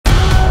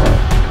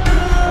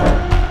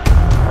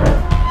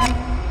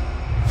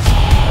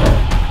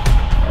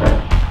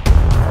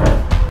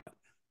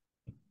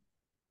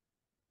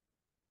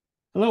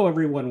Hello,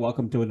 everyone.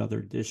 Welcome to another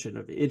edition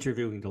of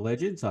Interviewing the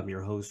Legends. I'm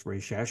your host, Ray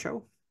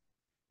Shasho.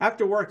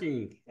 After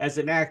working as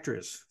an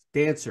actress,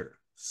 dancer,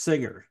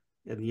 singer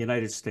in the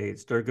United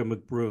States, Durga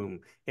McBroom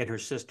and her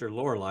sister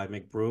Lorelei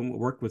McBroom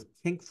worked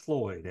with Pink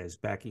Floyd as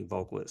backing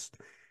vocalist.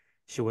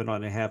 She went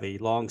on to have a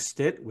long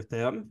stint with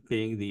them,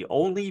 being the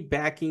only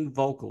backing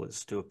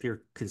vocalist to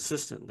appear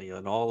consistently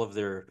on all of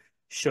their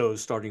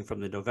shows, starting from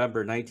the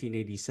November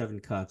 1987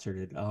 concert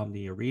at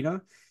Omni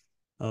Arena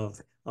of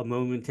a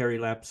Momentary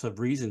Lapse of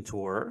Reason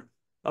tour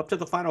up to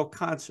the final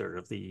concert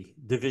of the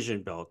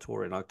Division Bell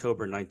tour in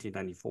October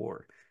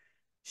 1994.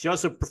 She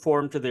also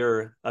performed to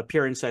their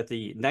appearance at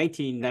the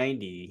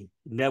 1990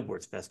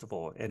 Knebworth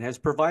Festival and has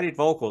provided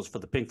vocals for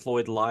the Pink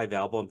Floyd live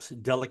albums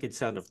Delicate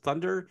Sound of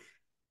Thunder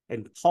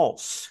and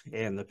Pulse,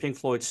 and the Pink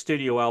Floyd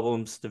studio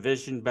albums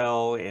Division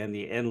Bell and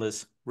The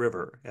Endless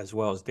River, as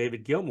well as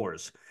David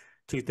Gilmour's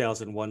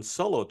 2001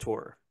 solo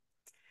tour.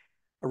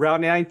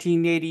 Around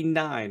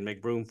 1989,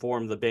 McBroom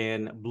formed the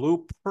band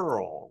Blue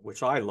Pearl,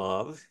 which I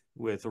love,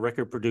 with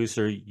record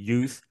producer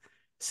Youth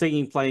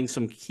singing, playing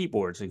some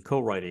keyboards, and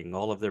co-writing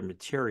all of their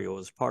material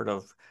as part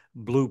of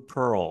Blue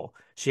Pearl.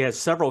 She had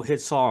several hit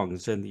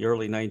songs in the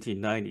early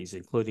 1990s,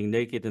 including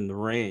Naked in the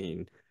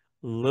Rain,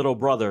 Little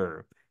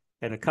Brother,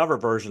 and a cover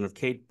version of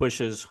Kate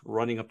Bush's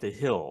Running Up the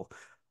Hill,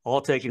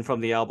 all taken from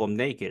the album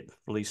Naked,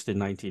 released in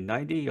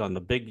 1990 on the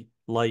Big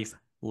Life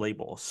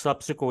label.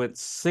 Subsequent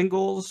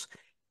singles: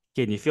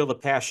 Can You Feel the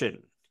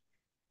Passion?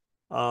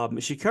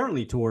 She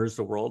currently tours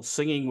the world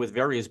singing with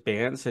various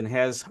bands and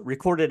has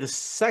recorded a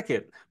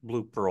second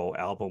Blue Pearl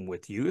album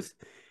with Youth.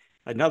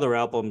 Another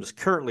album is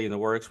currently in the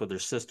works with her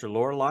sister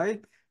Lorelei,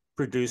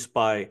 produced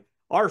by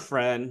our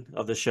friend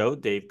of the show,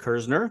 Dave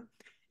Kersner,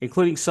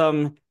 including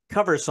some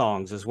cover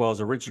songs as well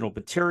as original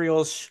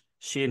materials.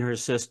 She and her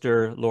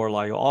sister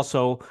Lorelei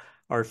also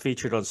are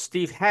featured on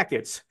Steve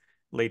Hackett's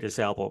latest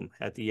album,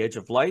 At the Edge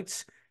of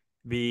Lights,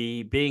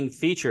 being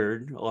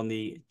featured on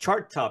the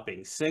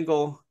chart-topping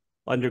single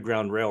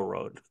Underground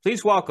Railroad.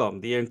 Please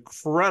welcome the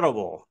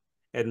incredible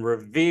and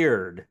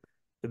revered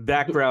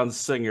background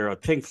singer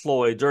of Pink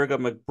Floyd, Durga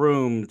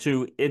McBroom,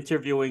 to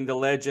Interviewing the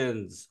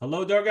Legends.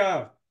 Hello,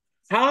 Durga.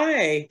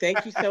 Hi,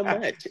 thank you so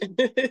much.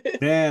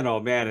 Man, oh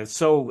man,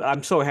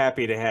 I'm so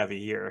happy to have you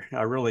here.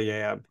 I really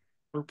am.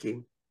 Thank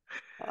you.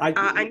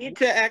 I need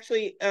to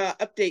actually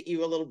update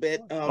you a little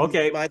bit.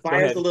 Okay, my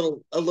bio's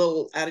a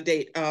little out of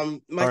date.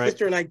 My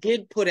sister and I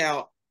did put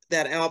out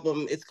that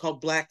album. It's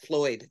called Black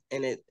Floyd,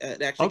 and it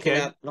actually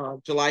came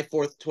out July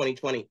 4th,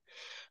 2020.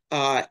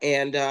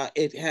 And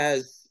it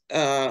has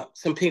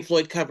some Pink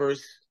Floyd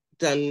covers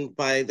done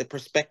by the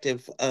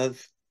perspective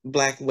of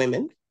Black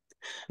women,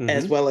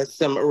 as well as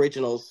some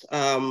originals.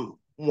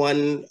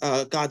 One,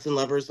 Gods and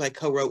Lovers, I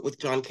co-wrote with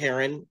John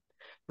Caron,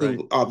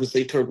 who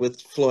obviously toured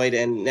with Floyd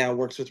and now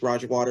works with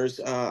Roger Waters.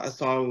 A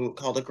song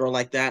called A Girl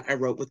Like That I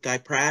wrote with Guy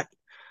Pratt.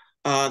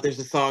 There's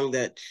a song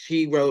that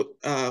she wrote,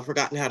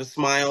 Forgotten How to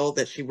Smile,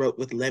 that she wrote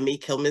with Lemmy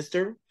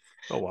Kilmister.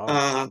 Oh,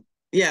 wow.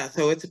 Yeah,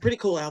 so it's a pretty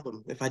cool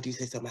album, if I do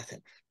say so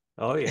myself.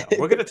 Oh, yeah.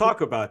 We're going to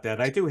talk about that.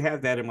 I do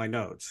have that in my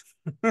notes.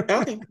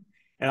 Okay.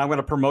 And I'm going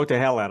to promote the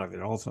hell out of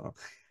it also.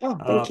 Oh,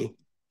 thank you.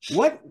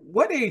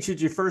 What age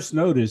did you first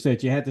notice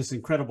that you had this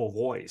incredible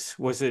voice?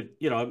 Was it,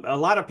 a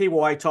lot of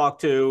people I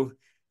talked to,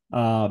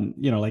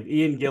 like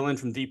Ian Gillan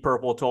from Deep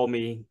Purple told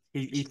me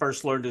he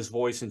first learned his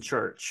voice in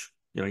church,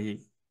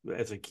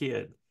 as a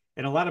kid.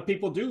 And a lot of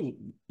people do,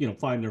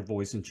 find their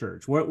voice in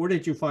church. Where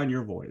did you find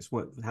your voice?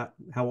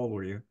 How old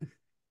were you?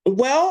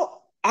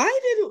 Well, I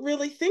didn't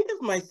really think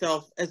of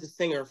myself as a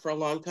singer for a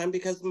long time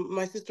because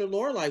my sister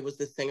Lorelei was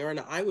the singer and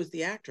I was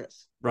the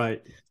actress.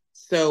 Right.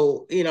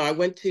 So, I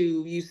went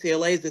to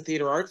UCLA as a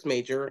theater arts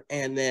major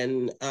and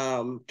then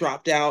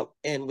dropped out.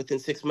 And within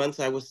 6 months,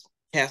 I was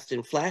cast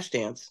in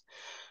Flashdance.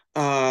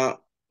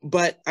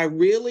 But I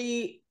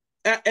really,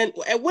 and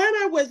when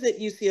I was at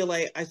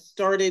UCLA, I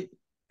started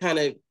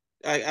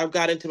I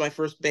got into my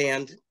first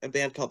band, a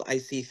band called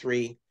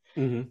IC3.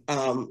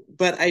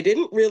 But I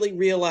didn't really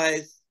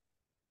realize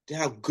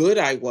how good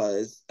I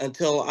was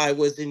until I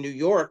was in New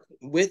York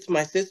with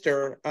my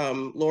sister.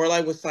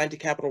 Lorelei was signed to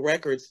Capitol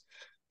Records,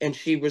 and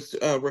she was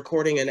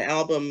recording an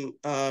album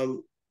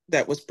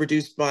that was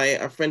produced by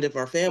a friend of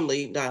our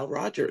family, Nile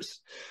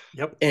Rodgers.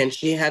 Yep. And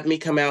she had me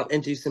come out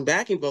and do some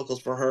backing vocals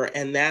for her.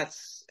 And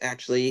that's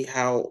actually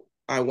how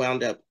I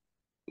wound up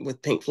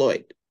with Pink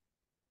Floyd.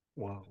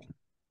 Wow.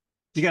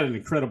 You got an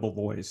incredible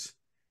voice.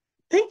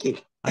 Thank you.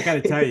 I got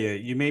to tell you,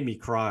 you made me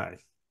cry.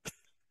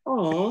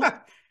 Oh.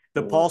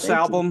 The Pulse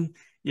album,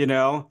 when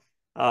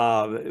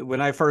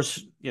I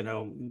first, the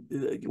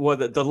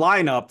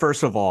lineup,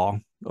 first of all,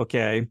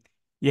 okay,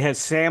 you had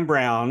Sam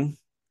Brown,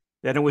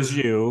 then it was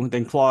you,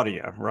 then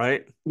Claudia,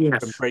 right? Yes.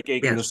 From Break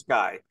Ache in the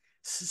Sky.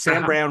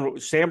 Sam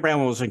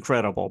Brown was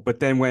incredible, but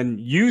then when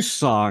you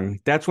sung,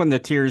 that's when the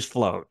tears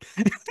flowed.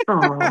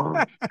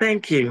 Oh,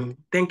 thank you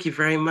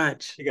very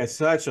much. You got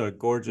such a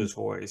gorgeous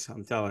voice,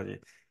 I'm telling you.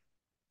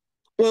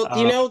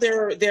 Well,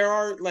 there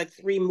are like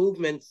 3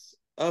 movements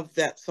of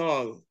that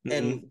song,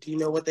 and do you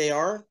know what they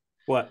are?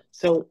 What?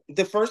 So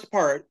the first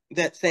part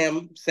that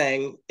Sam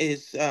sang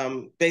is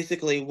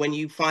basically when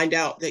you find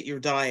out that you're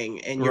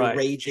dying and you're Right.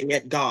 raging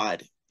at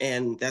God,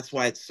 and that's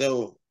why it's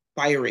so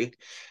fiery.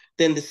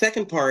 Then the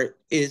second part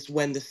is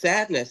when the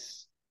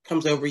sadness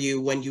comes over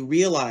you when you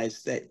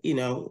realize that, you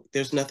know,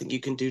 there's nothing you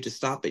can do to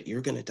stop it.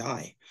 You're going to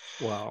die.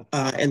 Wow.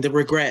 And the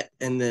regret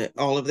and the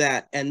all of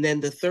that. And then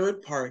the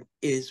third part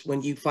is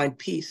when you find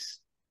peace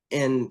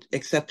and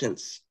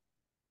acceptance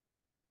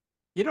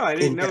You know, I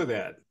didn't in know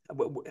that.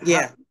 that.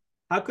 Yeah.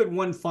 How could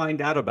one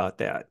find out about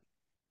that?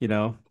 You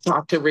know,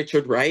 Talk to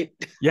Richard Wright.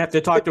 you have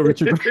to talk to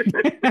Richard.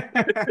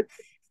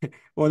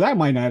 Well, that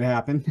might not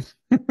happen.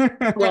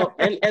 Well,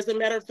 and as a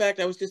matter of fact,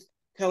 I was just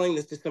telling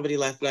this to somebody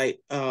last night.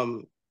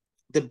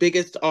 The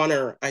biggest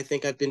honor I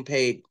think I've been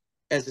paid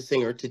as a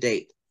singer to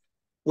date.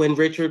 When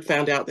Richard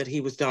found out that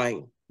he was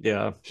dying,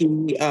 Yeah.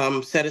 he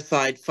set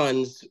aside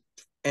funds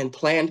and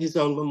planned his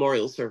own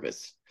memorial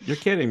service. You're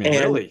kidding me, And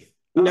really?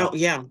 no, Oh.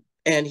 yeah.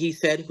 And he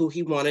said who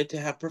he wanted to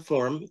have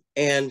perform.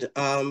 And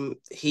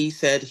he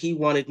said he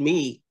wanted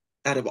me,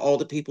 out of all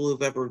the people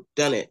who've ever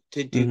done it,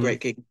 to do Mhm. Great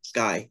Gig in the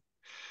Sky.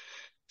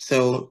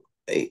 So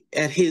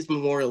at his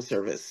memorial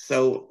service.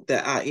 So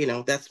that you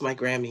know, that's my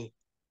Grammy.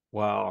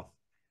 Wow.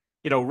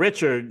 You know,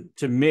 Richard,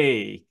 to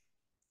me,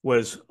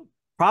 was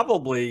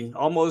probably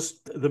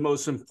almost the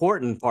most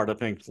important part of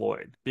Pink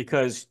Floyd,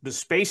 because the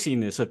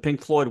spaciness of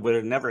Pink Floyd would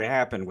have never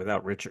happened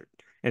without Richard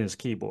and his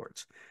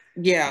keyboards.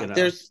 Yeah, You know,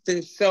 there's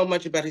so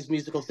much about his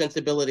musical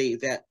sensibility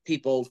that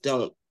people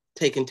don't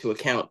take into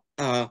account.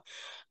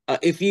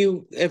 If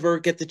you ever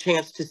get the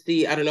chance to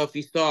see, I don't know if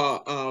you saw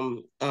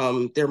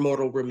Their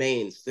Mortal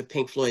Remains, the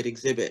Pink Floyd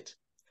exhibit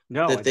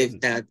no, I that they've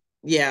didn't. had.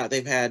 Yeah,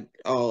 they've had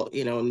all,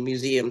 you know, in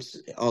museums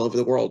all over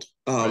the world.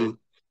 Right.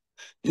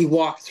 You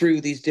walk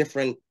through these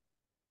different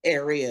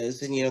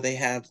areas, and you know they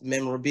have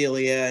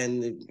memorabilia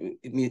and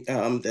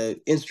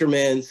the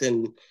instruments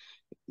and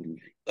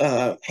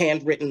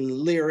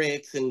handwritten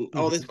lyrics and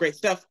all this Mhm. great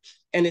stuff.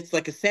 And it's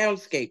like a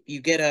soundscape.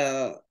 You get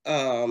a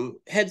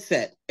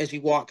headset as you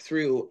walk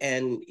through,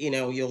 and you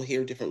know you'll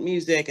hear different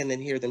music, and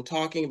then hear them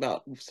talking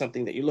about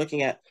something that you're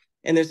looking at.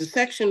 And there's a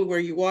section where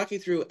you're walking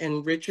through,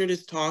 and Richard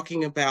is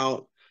talking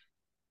about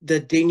the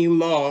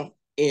denouement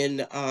in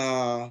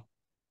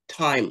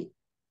time,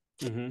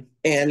 Mhm.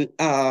 and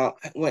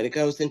when it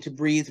goes into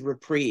breathe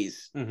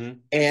reprise. Mhm.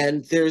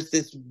 And there's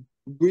this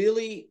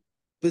really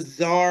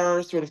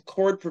bizarre sort of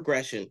chord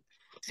progression.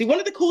 See, one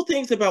of the cool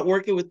things about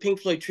working with Pink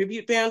Floyd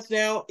tribute bands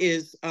now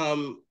is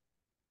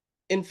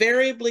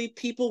invariably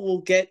people will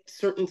get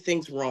certain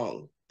things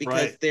wrong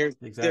because Right. they're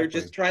Exactly.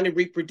 just trying to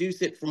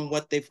reproduce it from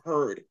what they've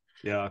heard.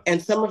 Yeah.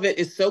 And some of it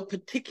is so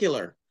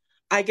particular.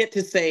 I get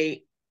to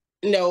say,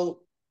 no,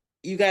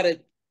 you got to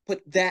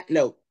put that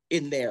note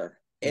in there.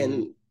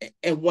 Mhm.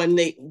 And when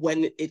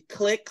it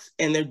clicks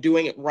and they're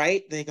doing it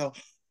right, they go,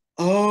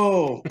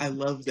 oh, I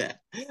love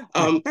that.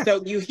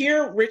 So you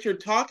hear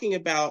Richard talking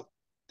about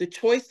the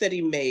choice that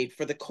he made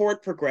for the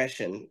chord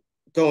progression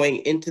going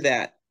into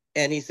that.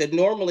 And he said,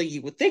 normally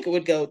you would think it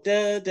would go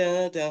da,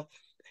 da, da.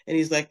 And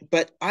he's like,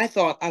 but I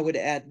thought I would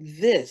add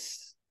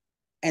this.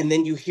 And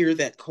then you hear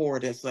that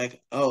chord, and it's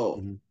like, oh.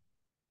 Mhm.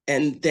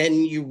 And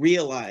then you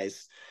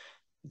realize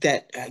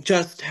that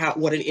just how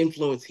what an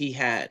influence he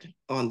had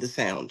on the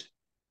sound.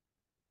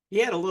 He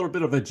had a little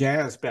bit of a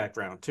jazz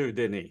background too,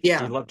 didn't he? He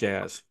Yeah. loved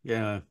jazz.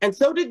 Yeah. And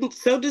so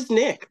does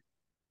Nick.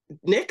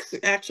 Nick's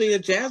actually a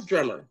jazz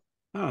drummer.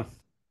 Oh,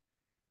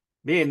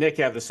 me and Nick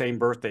have the same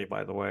birthday,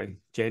 by the way,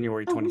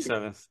 January Oh, really?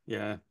 27th.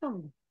 Yeah.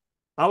 Oh,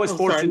 I was oh,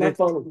 sorry, my fortunate.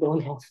 phone is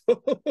going off.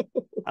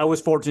 I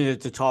was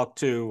fortunate to talk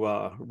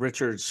to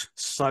Richard's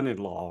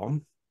son-in-law,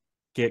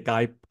 get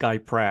Guy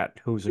Pratt,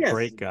 who's a Yes.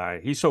 great guy.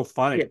 He's so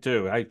funny Yeah.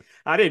 too.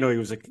 I didn't know he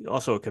was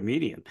also a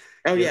comedian.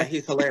 Oh, You yeah, know?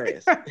 he's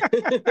hilarious.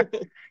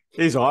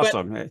 He's But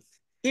awesome.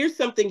 here's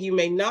something you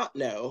may not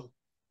know.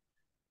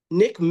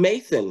 Nick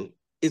Mason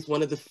is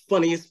one of the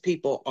funniest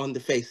people on the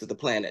face of the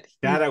planet.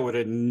 That He's I would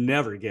have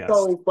never guessed.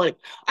 so funny.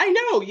 I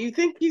know, you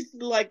think he's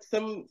like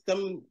some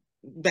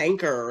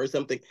banker or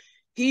something.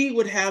 He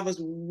would have us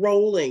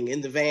rolling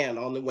in the van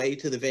on the way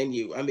to the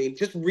venue. I mean,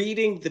 just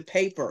reading the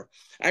paper.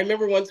 I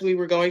remember once we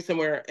were going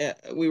somewhere,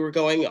 we were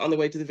going on the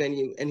way to the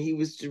venue, and he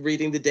was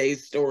reading the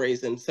day's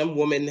stories, and some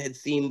woman had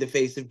seen the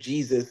face of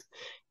Jesus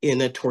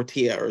in a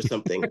tortilla or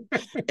something.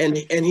 And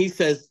he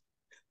says,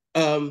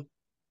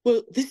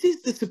 well, this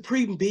is the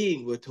supreme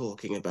being we're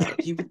talking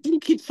about. You would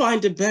think he'd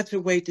find a better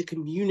way to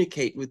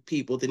communicate with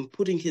people than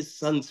putting his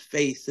son's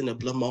face in a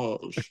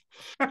blancmange.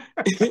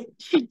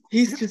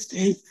 He's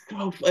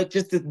so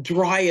just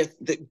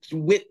the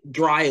wit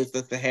dry as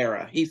the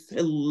Sahara. He's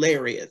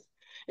hilarious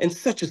and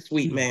such a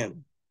sweet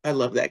man. I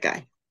love that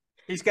guy.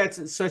 He's got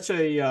such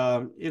a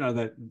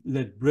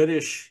that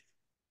British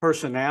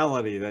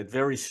personality, that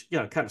very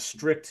kind of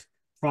strict,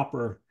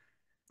 proper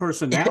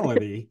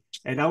personality.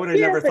 And I would have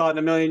Yeah, never thought in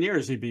a million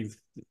years he'd be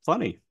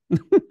funny.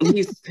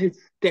 he's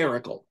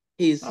hysterical.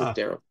 He's Ah,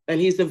 hysterical,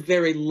 and he's a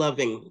very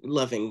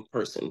loving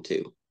person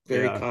too.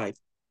 Very yeah. kind.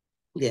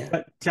 Yeah.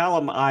 But tell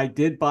him I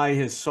did buy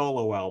his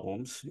solo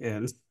albums,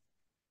 and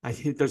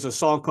There's a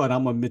song called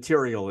 "I'm a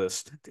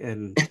Materialist,"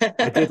 and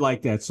I did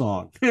like that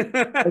song.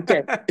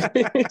 Okay.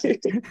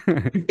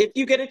 If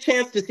you get a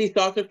chance to see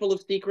Saucer Full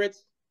of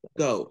Secrets,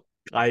 go.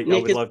 I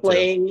Nick would is love to.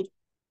 playing.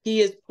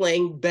 He is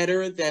playing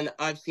better than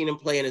I've seen him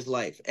play in his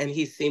life, and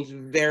he seems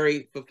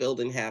very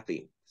fulfilled and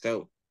happy.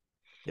 So,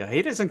 Yeah,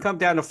 he doesn't come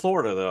down to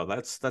Florida though.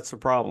 That's the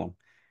problem.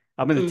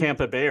 I'm in the mm,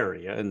 Tampa Bay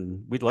area,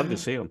 and we'd love to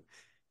see him.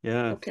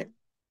 Yeah. okay,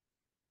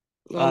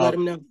 I'll let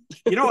him know.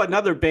 You know,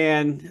 another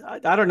band.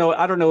 I don't know.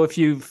 I don't know if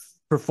you've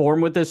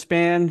performed with this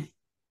band.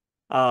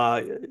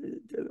 Uh,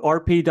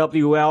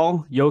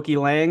 RPWL, Yogi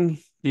Lang.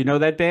 Do you know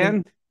that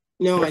band?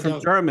 No, They're I from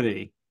don't.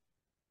 Germany.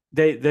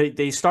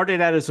 They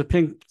started out as a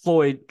Pink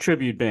Floyd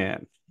tribute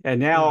band, and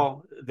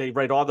now they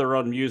write all their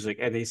own music,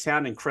 and they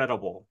sound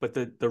incredible. But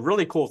the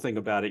really cool thing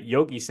about it,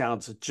 Yogi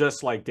sounds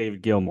just like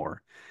David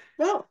Gilmour.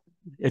 Oh,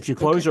 If you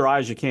close okay. your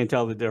eyes, you can't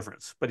tell the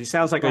difference. But he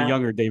sounds like a Wow.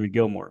 younger David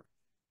Gilmour.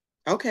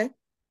 Okay.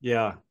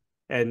 Yeah.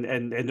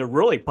 And they're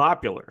really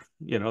popular.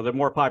 You know, they're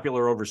more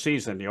popular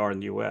overseas than they are in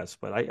the US.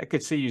 But I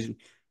could see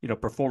you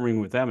performing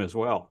with them as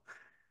well.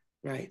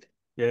 Right.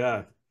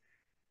 Yeah.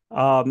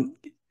 Um,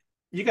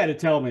 you got to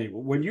tell me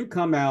when you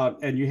come out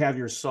and you have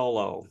your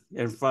solo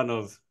in front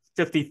of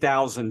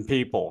 50,000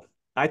 people.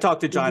 I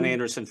talked to John Mhm.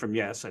 Anderson from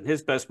Yes, and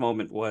his best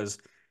moment was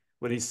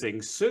when he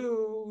sings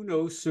 "Soon,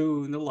 oh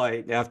soon the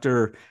light"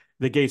 after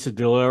the Gates of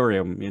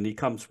Delirium, and he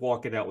comes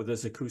walking out with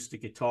his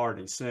acoustic guitar and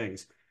he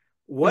sings.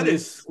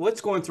 Mhm.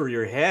 What's going through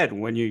your head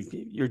when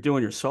you're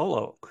doing your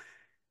solo?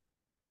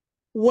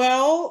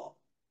 Well,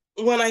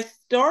 when I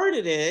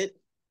started it,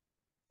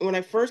 when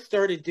I first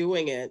started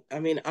doing it, I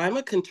mean, I'm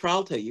a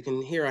contralto. You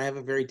can hear I have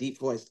a very deep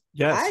voice.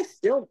 Yes.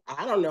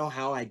 I don't know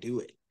how I do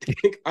it.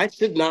 I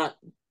should not,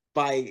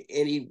 by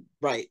any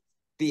right,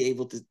 be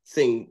able to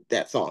sing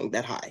that song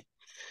that high.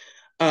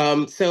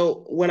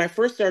 So when I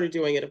first started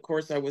doing it, of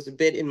course, I was a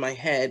bit in my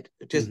head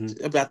just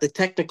Mm-hmm. about the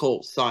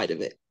technical side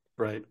of it.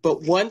 Right.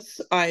 But once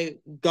I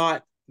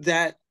got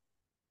that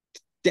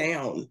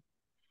down,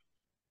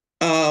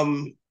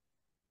 um,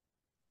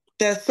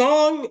 that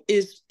song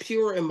is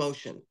pure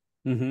emotion.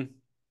 Mm-hmm.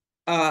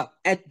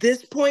 At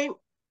this point,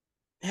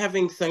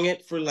 having sung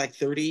it for like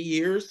 30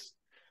 years,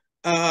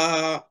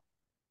 uh,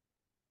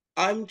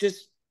 I'm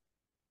just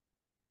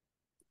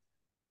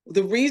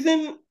the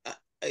reason,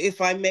 if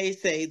I may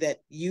say,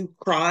 that you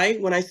cry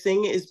when I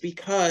sing is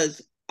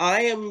because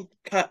I am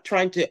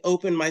trying to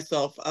open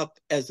myself up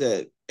as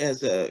a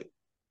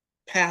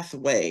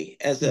pathway,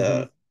 as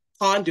Mm-hmm. a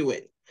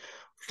conduit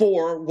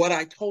for what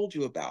I told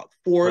you about,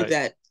 for Right.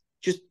 that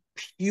just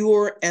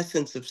pure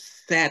essence of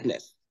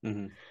sadness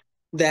Mm-hmm.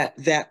 that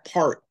that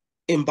part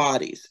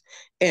embodies.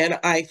 And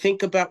I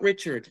think about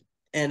Richard,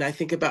 and I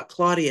think about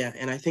Claudia,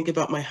 and I think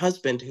about my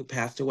husband who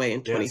passed away in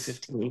Yes.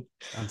 2015.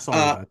 I'm sorry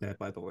Uh, about that,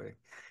 by the way.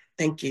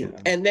 thank you.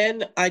 Yeah. And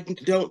then I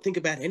don't think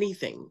about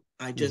anything.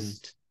 Mm-hmm.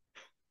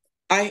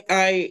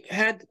 I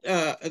had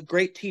a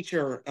great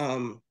teacher.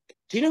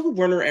 Do you know who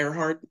Werner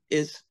Erhard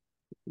is?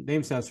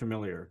 Name sounds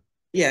familiar.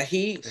 Yeah,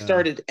 he Yeah.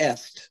 started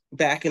EST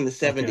back in the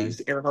Okay.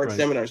 70s, Erhard Right.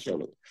 Seminar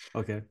Center.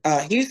 Okay.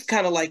 He's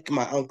kind of like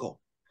my uncle.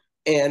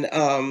 And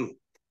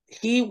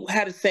he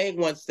had a saying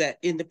once that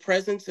in the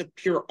presence of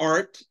pure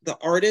art, the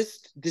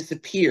artist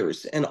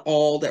disappears and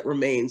all that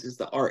remains is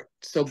the art.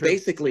 So True.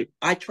 basically,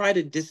 I try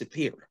to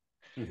disappear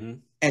Mm-hmm.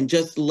 and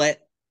just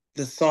let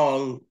the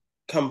song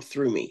come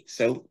through me.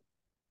 So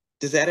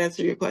does that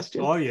answer your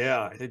question? Oh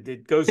yeah.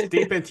 It goes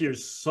deep into your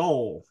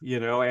soul,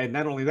 and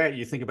not only that,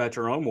 you think about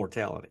your own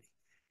mortality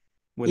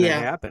when that Yeah,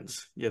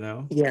 happens.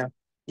 yeah,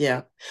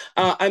 yeah.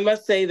 I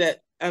must say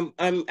that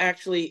I'm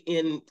actually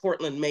in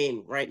Portland,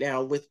 Maine right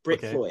now with Brit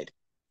Okay. Floyd.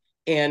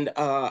 And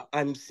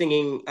I'm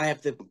singing. I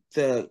have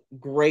the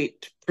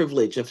great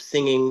privilege of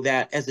singing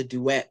that as a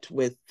duet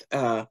with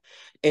Eva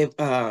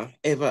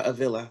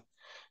Avila,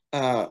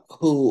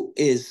 who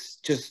is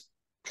just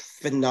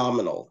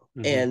phenomenal,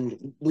 Mm-hmm.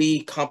 and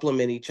we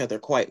complement each other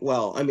quite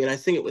well. I mean, I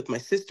sing it with my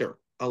sister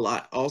a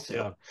lot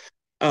also,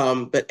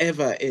 Yeah. but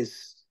Eva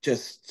is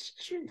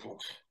just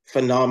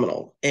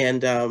phenomenal,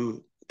 and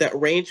the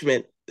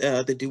arrangement,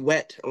 the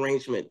duet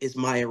arrangement, is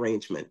my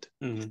arrangement.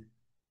 Mm-hmm.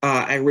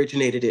 I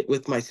originated it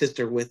with my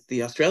sister with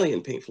the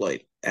Australian Pink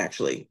Floyd,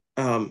 actually.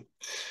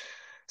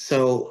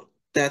 So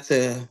that's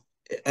a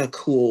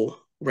cool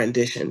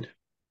rendition.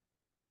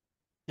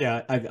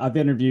 Yeah, I've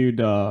interviewed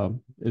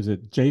is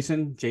it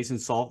Jason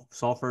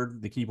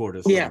Salford, the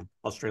keyboardist Yeah. from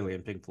Australia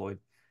and Pink Floyd.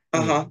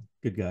 Really Uh-huh.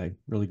 good guy,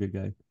 really good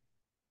guy.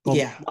 Well,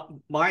 Yeah.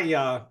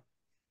 my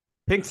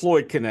Pink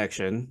Floyd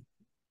connection,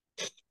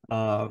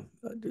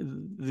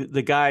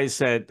 the guys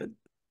that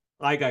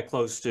I got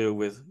close to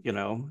was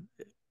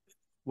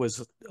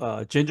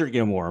Ginger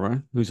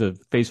Gilmour, who's a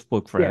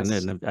Facebook friend,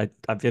 Yes. and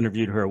I've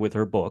interviewed her with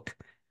her book,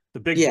 the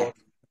big Yeah. book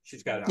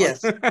she's got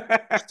Yes.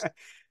 out.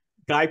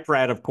 Guy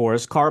Pratt, of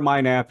course,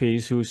 Carmine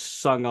Appice, who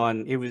sung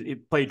on he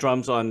played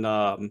drums on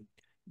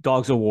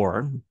Dogs of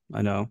War.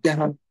 I know.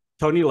 Uh-huh.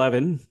 Tony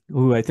Levin,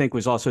 who I think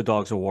was also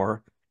Dogs of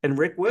War, and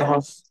Rick Uh-huh.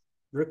 Wills.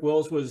 Rick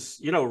Wills was,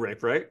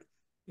 Rick, right?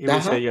 He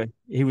was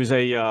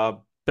Uh-huh. a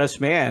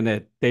best man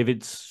at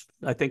David's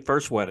I think,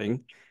 first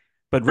wedding.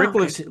 But Rick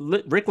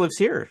lives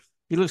here.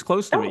 He lives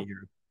close to me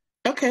here.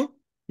 Okay.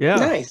 Yeah.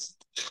 Nice.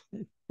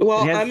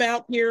 Well, has, I'm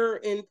out here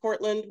in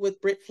Portland with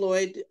BRIT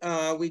Floyd.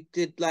 We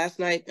did last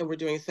night, and we're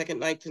doing a second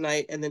night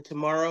tonight. And then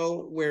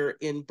tomorrow, we're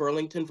in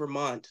Burlington,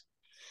 Vermont.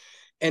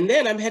 And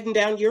then I'm heading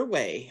down your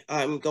way.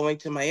 I'm going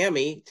to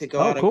Miami to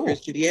go out on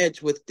Cruise to the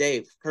Edge with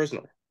Dave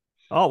Kersner.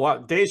 Oh, wow.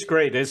 Dave's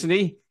great, isn't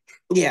he?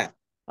 Yeah.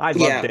 I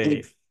love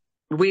Dave.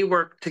 We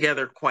work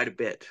together quite a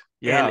bit.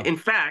 Yeah. And in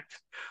fact,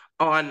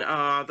 on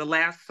the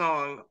last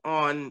song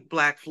on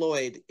Black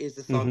Floyd is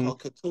a song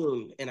called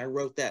Cocoon, and I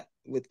wrote that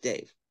with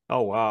Dave.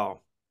 Oh, wow.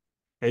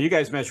 Yeah, you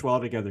guys mesh well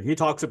together. He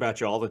talks about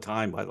you all the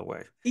time, by the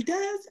way. He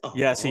does? Oh,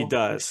 yes, he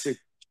does.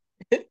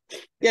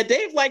 Yeah,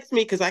 Dave likes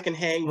me because I can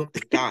hang with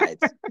the guys.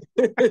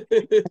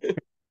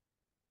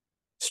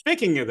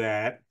 Speaking of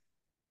that,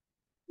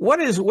 what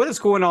is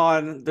going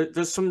on?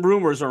 There's some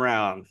rumors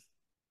around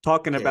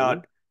talking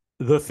about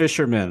the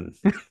Fishermen.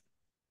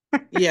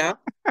 Yeah.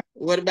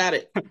 What about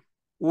it?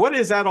 What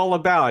is that all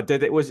about?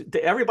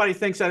 Everybody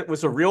thinks that it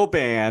was a real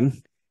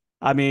band.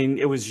 I mean,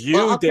 it was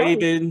you,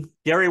 David,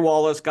 Gary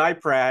Wallace, Guy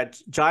Pratt,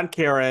 John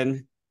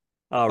Caron,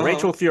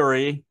 Rachel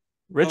Fury,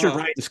 Richard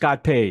Wright, and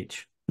Scott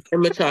Page.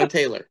 And Machawn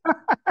Taylor.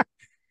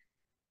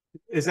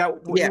 Is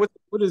that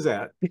what is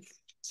that?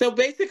 So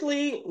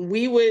basically,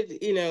 we would,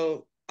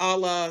 a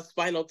la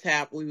Spinal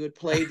Tap, we would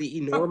play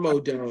the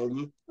Enormo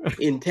Dome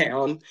in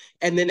town.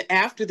 And then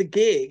after the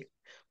gig,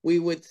 we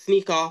would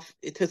sneak off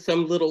to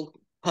some little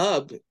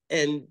pub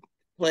and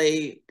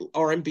play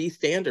R&B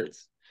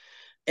standards.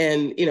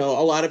 And, a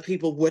lot of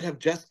people would have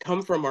just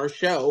come from our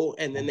show,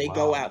 and then they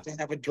go out to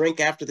have a drink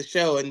after the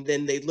show, and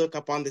then they look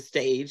up on the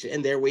stage,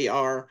 and there we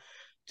are,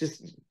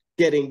 just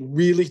getting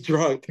really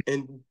drunk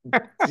and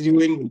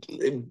doing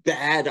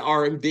bad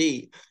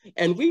R&B.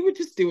 And we would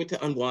just do it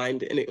to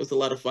unwind, and it was a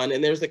lot of fun.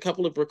 And there's a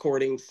couple of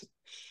recordings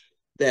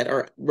that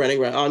are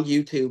running around on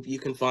YouTube. You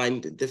can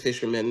find The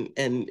Fishermen,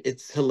 and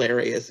it's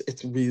hilarious.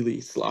 It's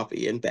really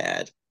sloppy and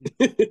bad.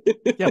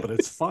 Yeah, but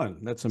it's fun.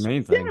 That's the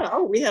main thing. Yeah.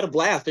 Oh, we had a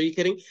blast. Are you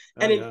kidding?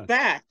 And in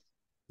fact,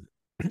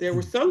 there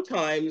were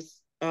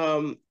sometimes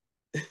the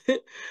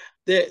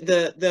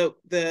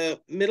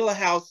middle of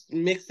house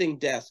mixing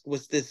desk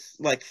was this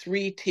like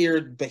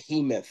 3-tiered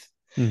behemoth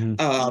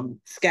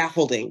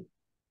scaffolding,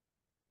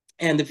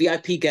 and the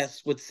VIP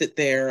guests would sit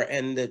there,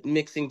 and the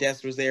mixing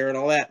desk was there and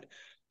all that.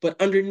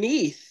 But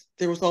underneath,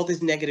 there was all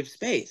this negative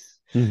space.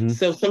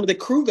 So some of the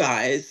crew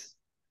guys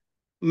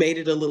made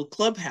it a little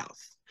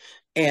clubhouse.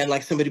 And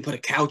like somebody put a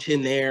couch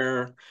in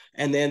there,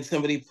 and then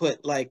somebody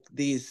put like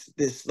this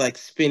like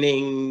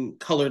spinning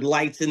colored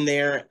lights in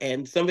there,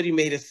 and somebody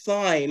made a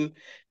sign.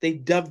 They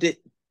dubbed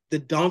it the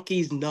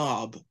Donkey's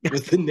Knob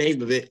was the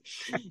name of it.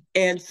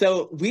 And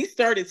so we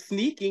started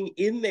sneaking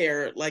in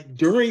there like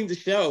during the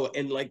show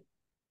and like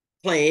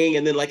playing,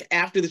 and then like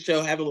after the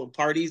show having little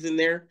parties in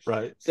there.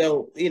 Right.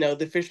 So,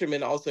 the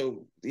Fishermen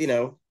also,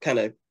 kind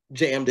of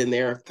jammed in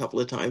there a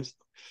couple of times.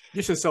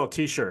 You should sell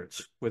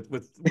T-shirts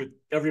with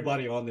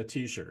everybody on the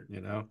T-shirt.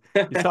 You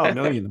sell 1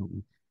 million of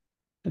them.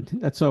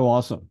 That's so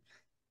awesome.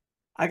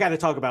 I got to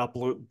talk about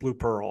Blue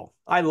Pearl.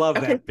 I love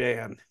that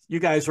band. You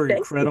guys are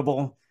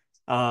incredible.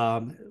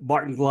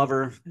 Martin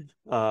Glover,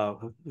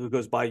 who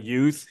goes by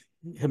Youth,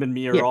 him and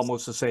me are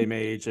almost the same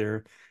age.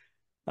 There.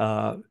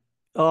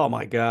 Oh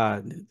my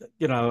God!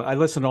 I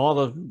listen to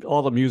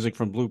all the music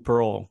from Blue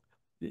Pearl.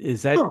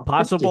 Is that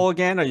possible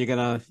again?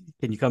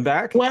 Can you come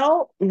back?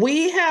 Well,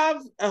 we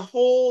have a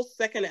whole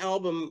second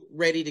album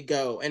ready to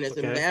go. And as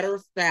a matter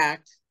of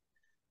fact,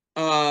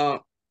 I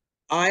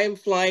am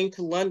flying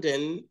to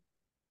London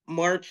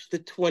March the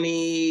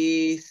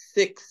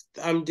 26th.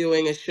 I'm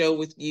doing a show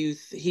with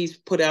Youth. He's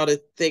put out a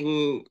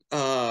thing,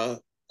 a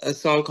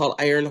song called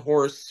Iron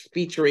Horse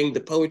featuring the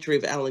poetry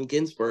of Allen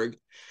Ginsberg.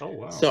 Oh,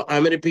 wow. So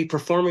I'm going to be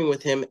performing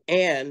with him.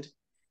 And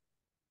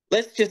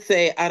let's just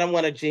say, I don't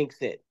want to jinx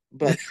it,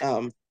 but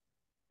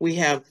we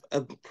have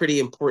a pretty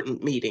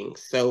important meeting.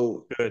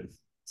 So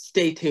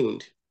stay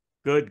tuned.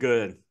 Good.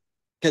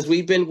 Because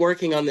we've been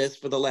working on this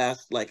for the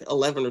last like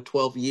 11 or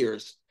 12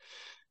 years.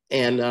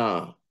 And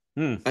I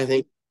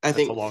think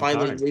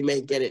finally we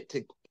may get it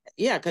to,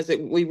 because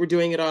we were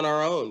doing it on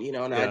our own,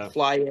 and I'd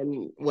fly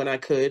in when I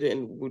could,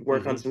 and we'd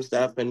work on some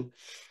stuff. And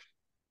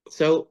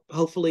so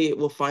hopefully it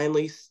will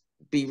finally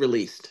be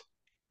released.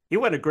 You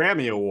won a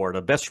Grammy Award,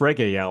 a Best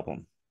Reggae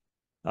Album.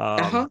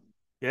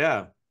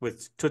 Yeah,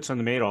 with Toots and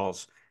the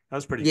Maytals. That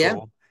was pretty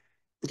cool.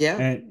 Yeah.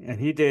 And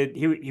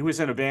he was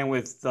in a band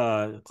with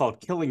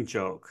called Killing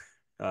Joke.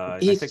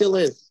 He still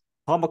is.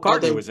 Paul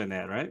McCartney was in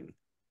that, right?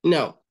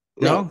 No.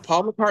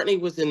 Paul McCartney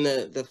was in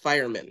the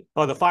Firemen.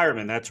 Oh, the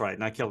Firemen, that's right.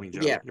 Not Killing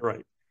Joke. Yeah. You're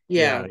right.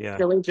 Yeah.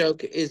 Killing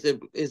Joke is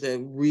a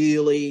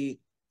really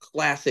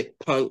classic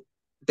punk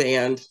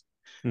band.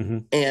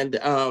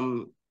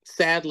 And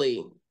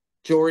sadly,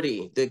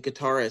 Geordie, the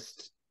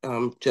guitarist,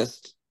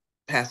 just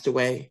passed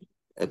away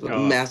of a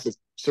massive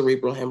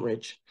cerebral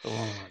hemorrhage.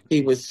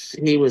 He was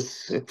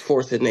a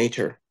force of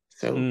nature.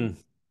 So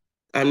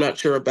I'm not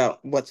sure about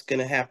what's going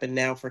to happen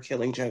now for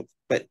Killing Joke,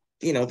 but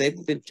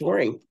they've been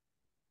touring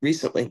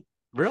recently.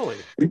 Really?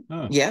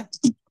 Huh. Yeah.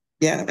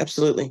 Yeah,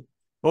 absolutely.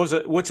 What's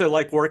it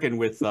like working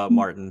with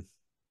Martin?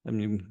 I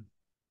mean,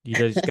 you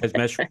guys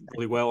mesh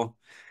really well.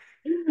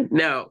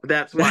 No,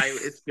 that's why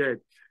it's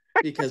good,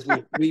 because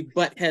we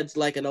butt heads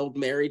like an old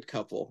married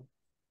couple.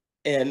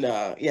 And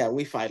yeah,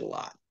 we fight a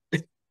lot.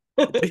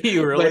 Do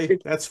you But really?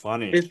 That's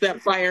funny. it's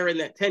that fire and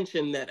that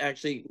tension that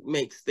actually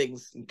makes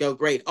things go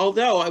great.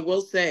 Although I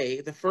will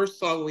say the first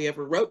song we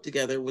ever wrote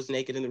together was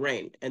Naked in the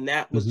Rain. And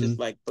that was just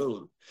like,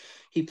 boom.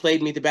 He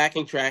played me the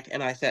backing track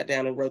and I sat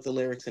down and wrote the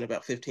lyrics in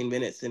about 15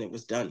 minutes and it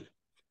was done.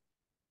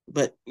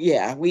 But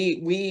yeah,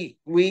 we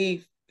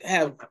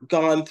have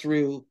gone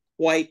through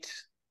quite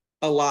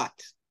a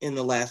lot in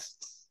the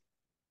last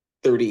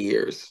 30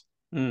 years.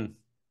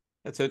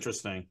 That's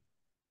interesting.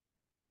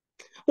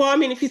 Well, I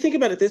mean, if you think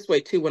about it this way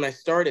too, when I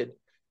started,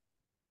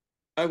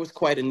 I was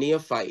quite a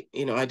neophyte.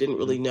 You know, I didn't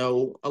really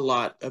know a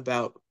lot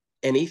about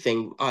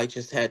anything. I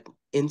just had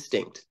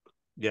instinct.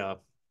 Yeah.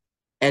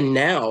 And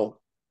now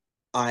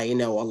I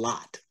know a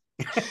lot.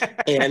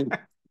 And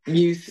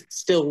youth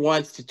still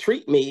wants to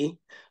treat me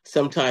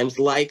sometimes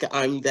like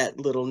I'm that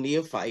little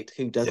neophyte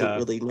who doesn't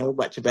really know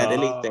much about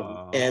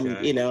anything. And,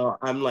 okay. you know,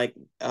 I'm like,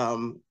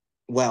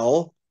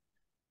 well,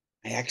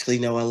 I actually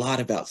know a lot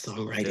about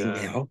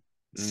songwriting now.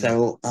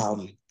 So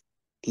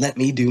let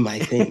me do my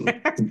thing.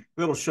 A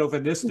little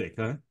chauvinistic,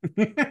 huh?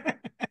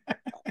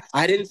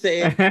 I didn't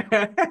say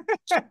it.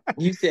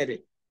 You said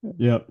it.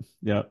 Yep.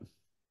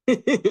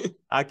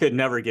 I could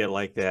never get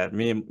like that.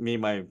 Me and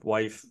my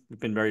wife, we've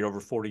been married over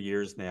 40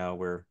 years now.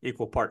 We're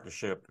equal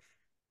partnership.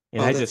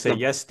 And I just say,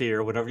 yes,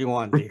 dear, whatever you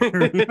want,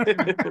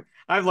 dear.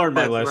 I've learned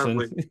my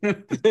lesson.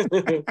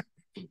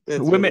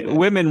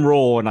 Women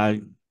rule,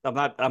 and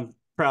I'm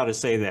proud to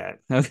say that.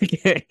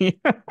 Okay.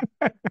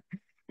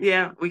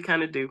 Yeah, we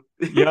kind of do.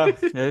 Yeah.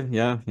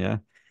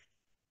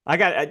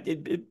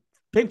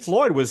 Pink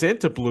Floyd was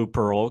into Blue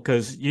Pearl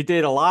because you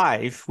did a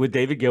live with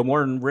David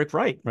Gilmour and Rick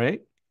Wright, right?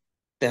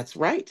 That's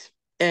right.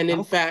 And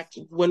in fact,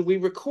 when we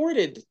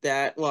recorded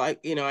that, well, I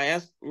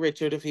asked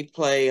Richard if he'd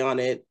play on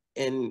it,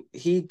 and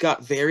he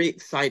got very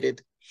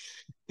excited.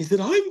 He said,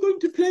 "I'm going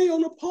to play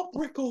on a pop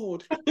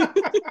record."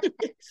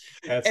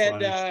 That's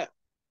funny.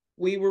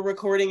 We were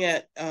recording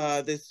at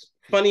this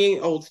funny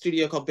old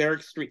studio called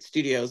Barrack Street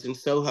Studios in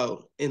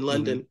Soho in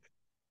London.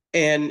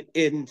 And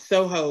in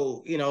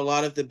Soho, you know, a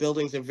lot of the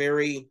buildings are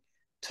very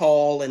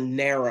tall and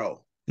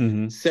narrow.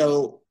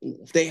 So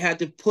they had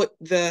to put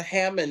the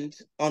Hammond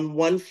on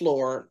one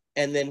floor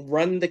and then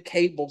run the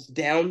cables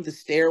down the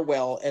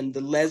stairwell and the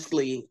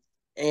Leslie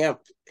amp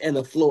and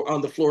the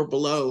floor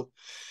below.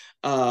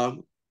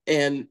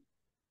 And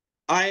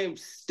I am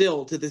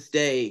still, to this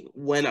day,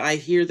 when I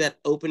hear that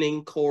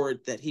opening chord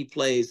that he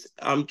plays,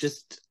 I'm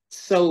just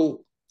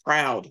so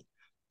proud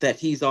that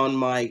he's on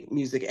my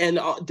music. And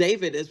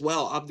David as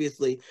well,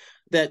 obviously.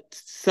 That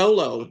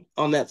solo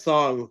on that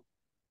song,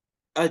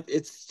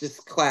 it's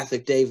just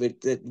classic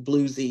David, that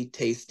bluesy,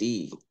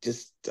 tasty,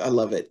 just, I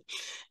love it.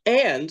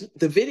 And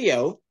the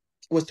video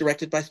was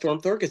directed by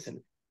Storm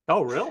Thorgerson.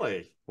 Oh,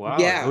 really? Wow.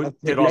 Yeah. Who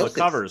did all the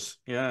covers?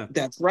 Yeah.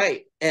 That's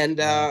right. And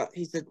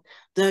he said,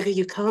 "Durga,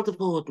 you can't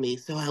afford me,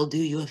 so I'll do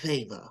you a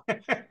favor."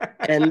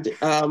 And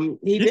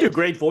he did. You do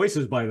great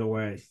voices, by the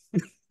way.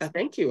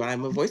 Thank you.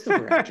 I'm a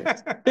voiceover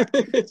actress.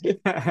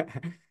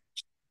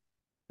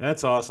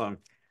 That's awesome.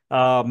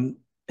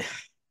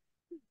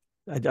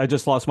 I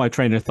just lost my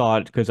train of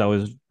thought because I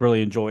was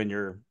really enjoying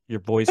your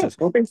voices.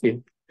 Well, thank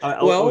you.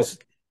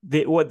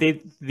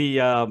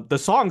 The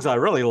songs I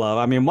really love.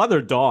 I mean,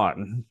 Mother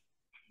Dawn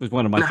was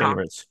one of my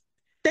favorites.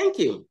 Thank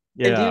you.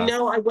 Yeah. And do you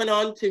know I went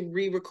on to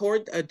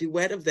re-record a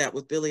duet of that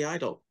with Billy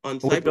Idol on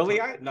Cyberpunk? With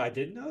Billy Idol? No, I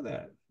didn't know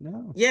that.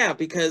 No. Yeah,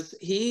 because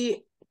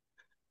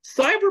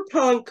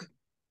Cyberpunk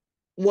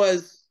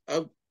was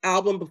an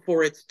album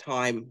before its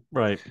time.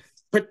 Right.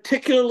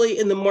 Particularly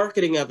in the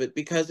marketing of it,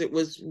 because it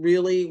was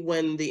really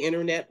when the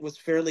internet was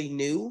fairly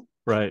new.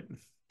 Right.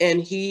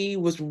 And he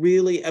was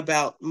really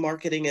about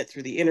marketing it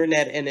through the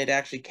internet, and it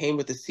actually came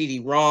with a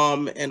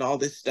CD-ROM and all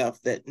this stuff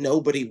that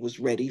nobody was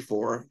ready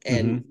for.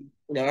 And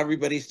you know,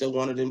 everybody still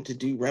wanted him to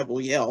do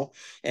Rebel Yell,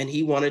 and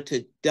he wanted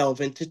to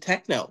delve into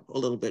techno a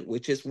little bit,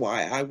 which is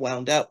why I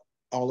wound up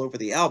all over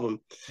the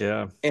album.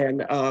 Yeah.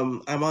 And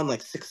I'm on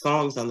like 6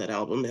 songs on that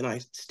album, and I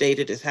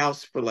stayed at his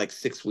house for like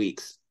 6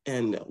 weeks.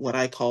 And what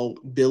I call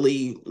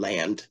Billy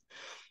Land,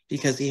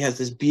 because he has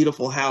this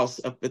beautiful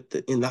house up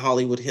in the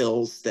Hollywood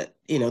Hills that,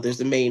 you know, there's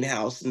a main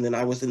house. And then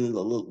I was in the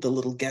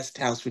little guest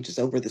house, which is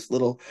over this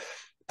little,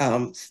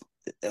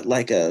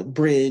 like a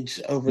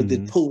bridge over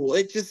the pool.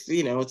 It just,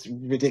 you know, it's a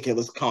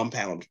ridiculous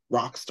compound,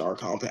 rock star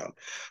compound.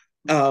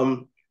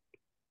 And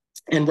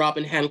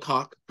Robin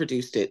Hancock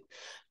produced it.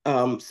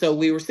 So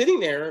we were sitting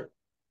there.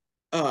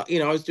 You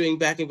know, I was doing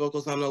backing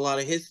vocals on a lot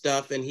of his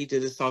stuff, and he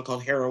did a song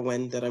called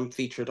Heroin that I'm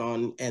featured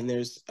on. And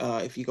there's,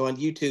 if you go on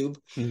YouTube,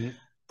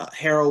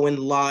 Heroin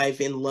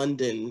Live in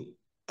London,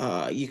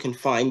 you can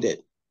find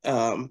it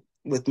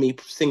with me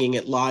singing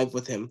it live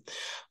with him.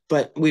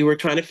 But we were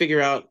trying to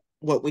figure out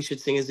what we should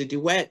sing as a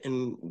duet,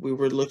 and we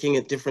were looking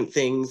at different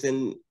things.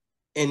 And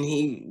and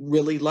he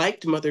really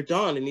liked Mother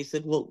Dawn. And he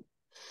said, well,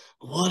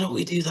 why don't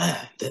we do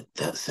that?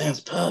 That sounds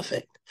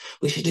perfect.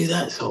 We should do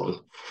that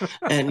song.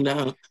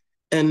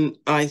 And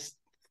I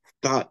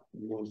thought,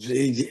 well,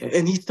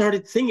 and he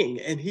started singing,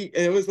 and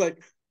it was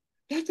like,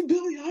 that's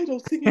Billy Idol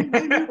singing my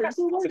lyrics.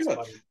 Oh my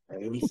God.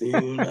 I'm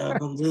singing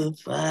on the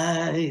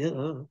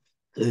fire,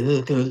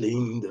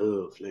 circling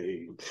the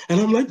flame.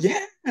 And I'm like,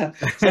 yeah.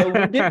 So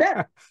we did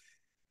that.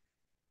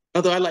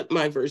 Although I like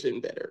my version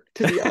better,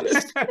 to be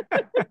honest.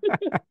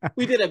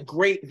 We did a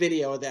great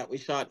video that we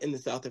shot in the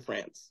south of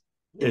France.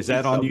 Is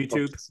that on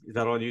YouTube? Is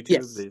that on YouTube?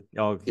 Yes.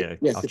 Okay.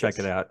 Yes, I'll check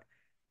it out.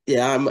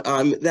 Yeah,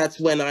 that's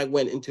when I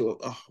went into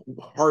a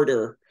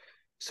harder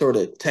sort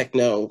of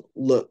techno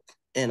look,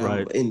 and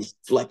I'm in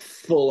like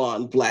full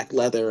on black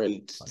leather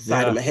and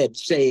side of my head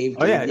shaved.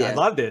 Oh yeah, I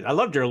loved it. I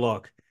loved your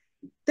look.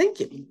 Thank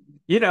you.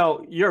 You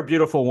know, you're a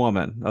beautiful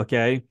woman,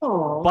 okay?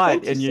 Oh,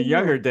 but in your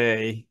younger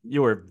day,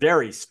 you were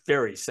very,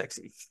 very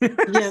sexy.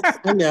 Yes,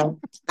 I know.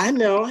 I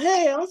know.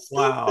 Hey, I'm so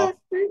wow.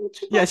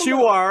 Yes,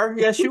 you are.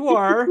 Yes, you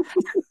are.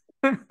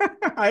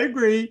 I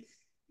agree.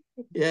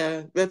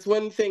 Yeah, that's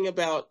one thing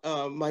about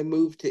my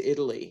move to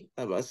Italy,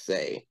 I must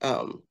say.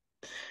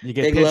 You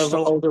get they love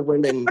older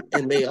women,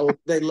 and they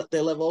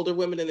love older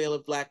women, and they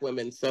love black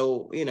women.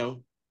 So, you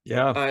know,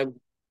 yeah,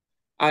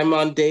 I'm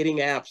on dating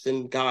apps,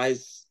 and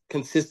guys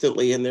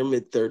consistently in their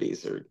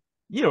mid-30s or.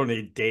 You don't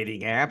need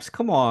dating apps.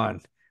 Come on,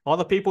 all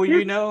the people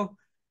you know.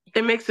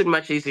 It makes it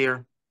much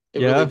easier. It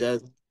really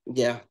does.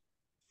 Yeah,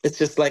 it's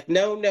just like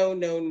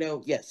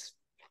no, yes.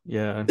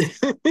 Yeah.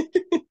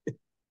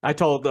 I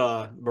told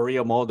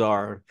Maria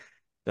Muldaur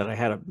that I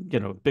had a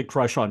big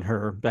crush on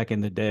her back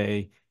in the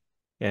day,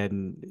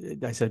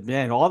 and I said,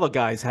 "Man, all the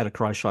guys had a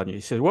crush on you."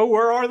 He said, "Well,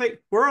 where are they?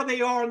 Where are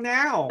they all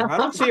now? I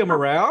don't see them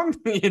around."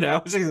 You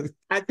know,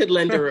 I could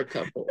lend her a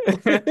couple.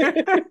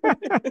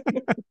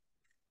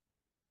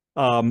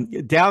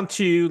 Down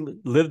to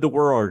Live the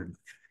Word.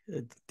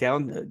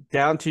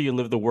 Down to You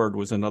Live the Word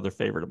was another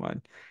favorite of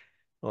mine.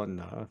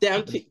 On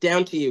Down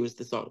to You is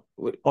the song.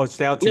 Oh, it's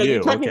Down to You.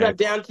 You're talking about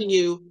Down to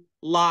You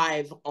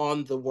live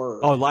on The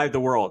Word. Oh, Live the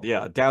World.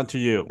 Yeah, Down to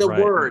You. The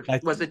Word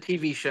was a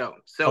TV show.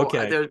 So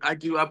I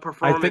do a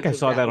performance. I think I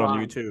saw that on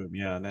YouTube.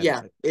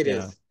 Yeah. It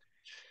is.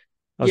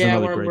 Yeah,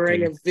 where I'm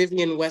wearing a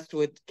Vivienne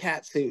Westwood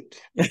cat suit.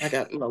 I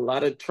got in a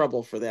lot of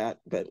trouble for that,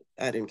 but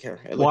I didn't care.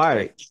 It looked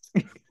great.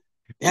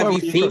 Have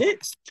you seen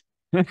it?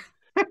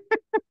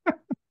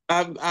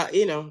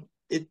 You know,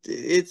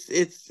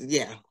 it's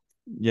yeah.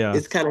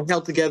 It's kind of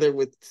held together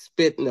with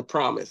spit and a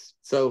promise.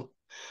 So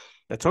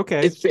that's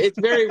okay. It's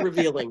very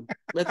revealing.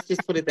 Let's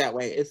just put it that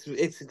way.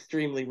 It's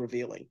extremely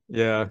revealing.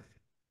 Yeah.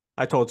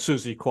 I told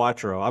Susie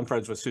Quattro. I'm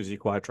friends with Susie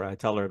Quattro. I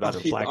tell her about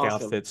her black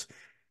outfits.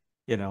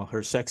 You know,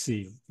 her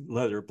sexy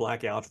leather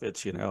black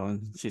outfits, you know,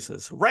 and she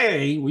says,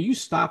 "Ray, will you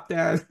stop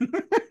that?"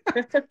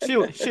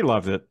 she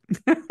loved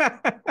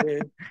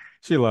it.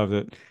 She loved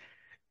it.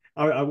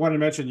 I want to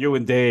mention you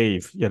and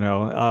Dave, you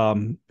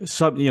know,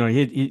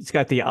 he's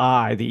got the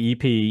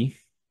EP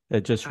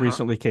that just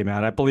recently came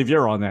out. I believe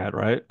you're on that,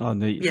 right? On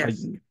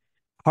the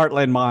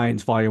Heartland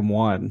Minds Volume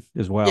 1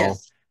 as well.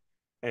 Yes.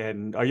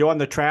 And are you on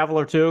the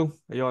Traveler too?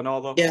 Are you on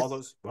all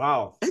those?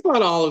 Wow. I'm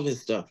on all of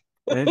his stuff.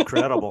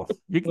 Incredible.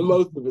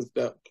 Most of his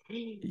stuff.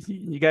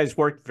 You guys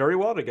work very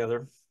well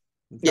together.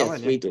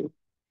 Yes, we do.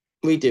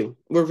 We do.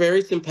 We're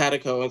very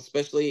simpatico,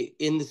 especially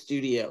in the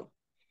studio.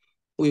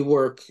 We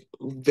work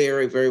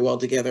very, very well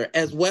together,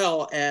 as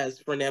well as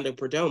Fernando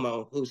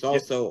Perdomo, who's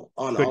also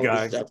on all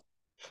of his stuff.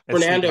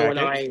 Fernando and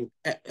I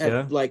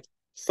have like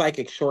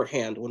psychic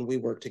shorthand when we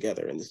work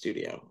together in the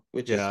studio,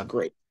 which is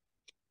great.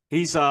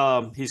 He's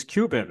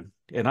Cuban,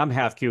 and I'm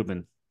half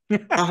Cuban.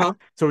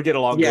 So we get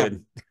along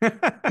good.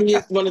 He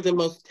is one of the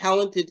most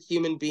talented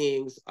human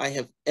beings I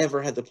have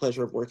ever had the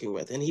pleasure of working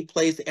with, and he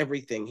plays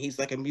everything. He's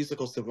like a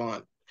musical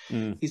savant.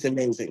 He's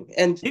amazing,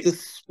 and the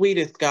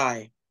sweetest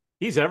guy.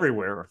 He's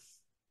everywhere.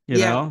 You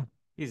know,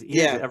 he's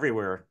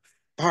everywhere.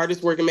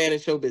 Hardest working man in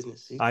show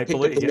business. I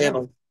believe the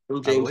mantle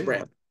from James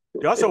Brown.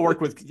 You also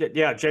worked with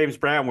James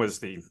Brown was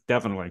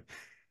definitely.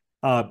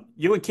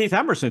 You and Keith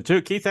Emerson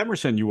too. Keith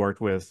Emerson you worked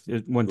with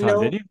one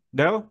time, did you?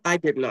 No, I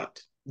did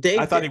not. Dave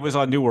I thought he was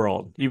on New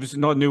World. He was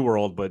not New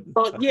World, but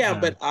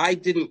but I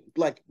didn't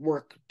like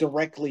work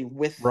directly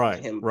with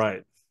him.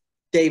 Right.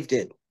 Dave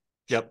did.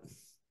 Yep.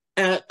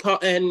 And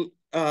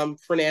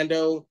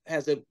Fernando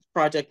has a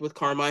project with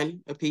Carmine,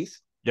 a piece.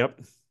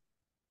 Yep.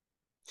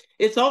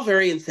 It's all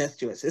very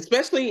incestuous,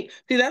 especially,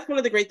 that's one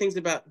of the great things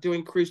about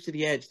doing Cruise to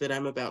the Edge that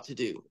I'm about to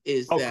do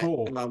is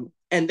cool.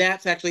 And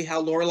that's actually how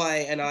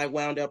Lorelei and I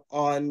wound up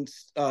on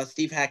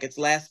Steve Hackett's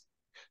last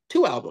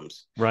 2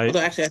 albums. Right. Although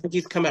actually I think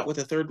he's come out with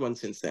a 3rd one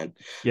since then.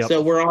 Yep.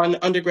 So we're on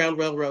Underground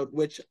Railroad,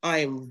 which I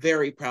am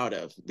very proud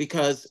of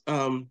because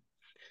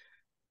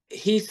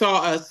he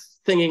saw us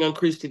singing on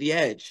Cruise to the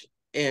Edge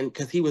and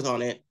because he was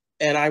on it.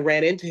 And I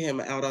ran into him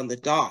out on the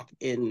dock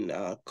in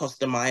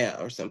Costa Maya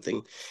or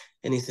something.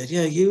 And he said,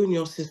 "Yeah, you and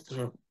your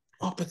sister are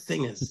opera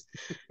singers."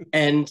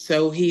 And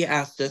so he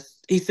asked us,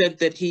 he said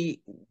that he'd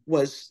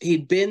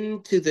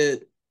been to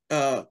the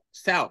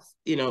south,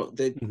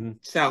 the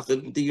south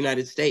of the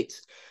United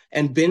States,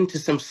 and been to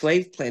some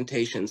slave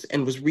plantations,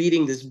 and was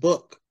reading this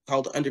book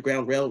called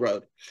Underground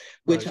Railroad,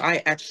 which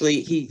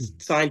he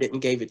signed it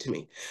and gave it to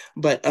me.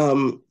 But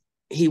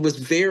he was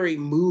very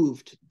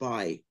moved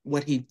by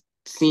what he'd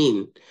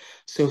seen.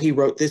 So he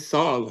wrote this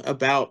song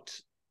about,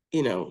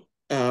 the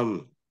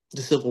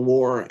Civil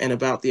War and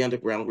about the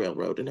Underground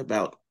Railroad and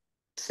about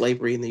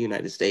slavery in the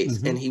United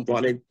States. And he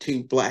wanted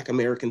 2 Black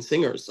American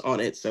singers on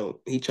it.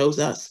 So he chose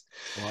us.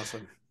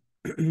 Awesome.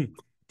 Do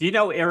you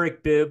know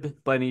Eric Bibb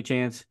by any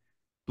chance?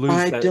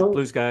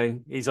 Blues guy.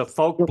 He's a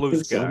folk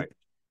blues guy.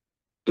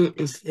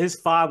 His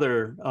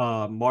father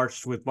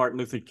marched with Martin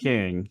Luther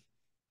King.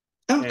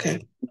 Okay.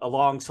 And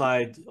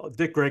alongside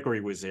Dick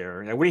Gregory was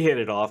there, and we hit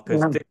it off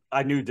because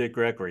I knew Dick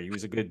Gregory. He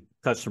was a good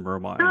customer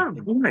of mine. Oh,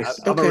 nice.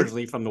 I'm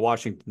originally from the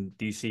Washington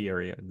D.C.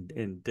 area,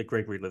 and Dick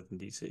Gregory lived in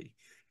D.C.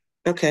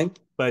 Okay.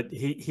 But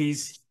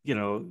he's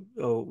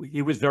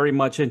he was very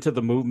much into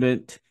the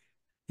movement.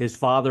 His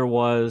father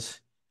was.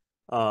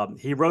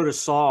 He wrote a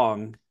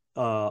song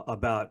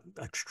about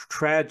a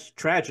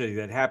tragedy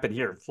that happened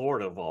here in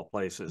Florida, of all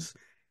places,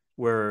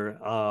 where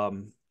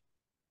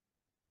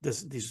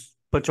these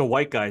bunch of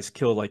white guys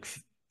killed like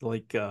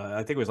I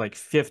think it was like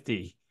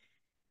 50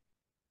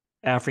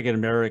 African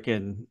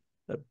American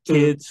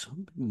kids,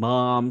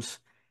 moms.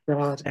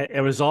 God.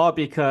 It was all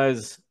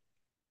because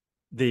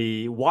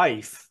the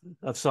wife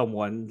of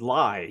someone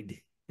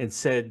lied and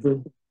said,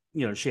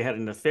 she had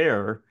an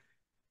affair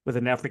with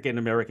an African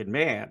American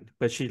man,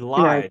 but she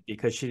lied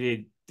because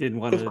she didn't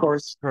want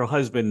her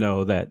husband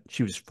know that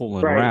she was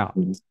fooling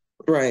around.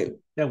 Right.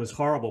 That was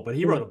horrible. But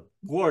he wrote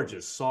a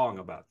gorgeous song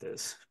about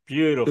this.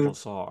 Beautiful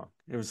song.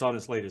 It was on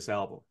his latest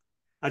album.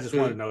 I just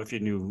want to know if you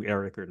knew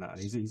Eric or not.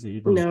 He's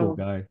a really cool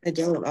guy. I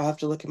don't. I'll have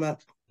to look him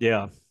up.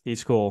 Yeah,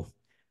 he's cool.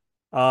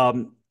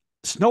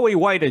 Snowy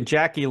White and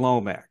Jackie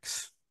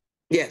Lomax.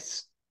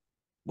 Yes.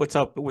 What's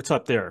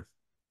up there?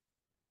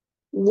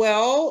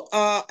 Well,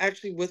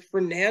 actually with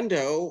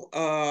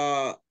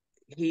Fernando,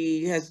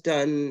 he has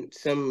done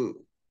some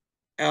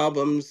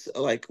albums,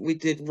 like we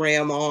did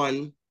Ram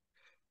On,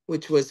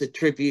 which was a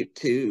tribute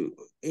to,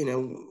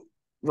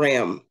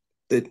 Ram,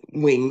 the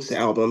Wings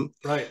album.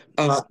 Right.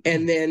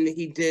 And then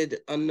he did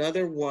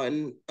another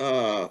one,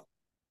 a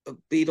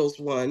Beatles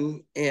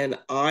one, and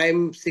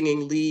I'm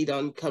singing lead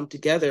on Come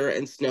Together,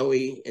 and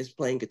Snowy is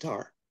playing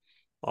guitar.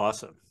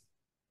 Awesome.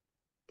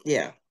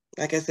 Yeah.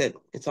 Like I said,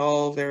 it's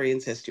all very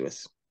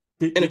incestuous.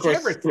 And of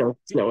course,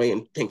 Snowy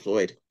and Pink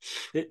Floyd.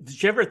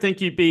 Did you ever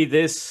think you'd be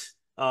this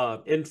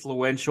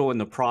influential in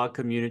the prog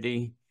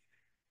community?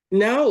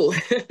 No.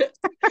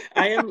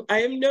 I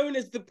am known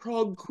as the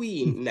prog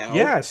queen now.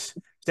 Yes,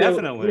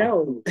 definitely.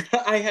 No,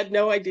 I had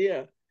no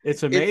idea.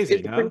 It's amazing.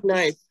 It's pretty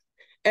nice.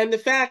 And the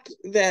fact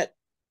that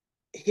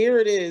here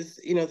it is,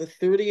 the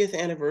 30th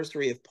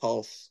anniversary of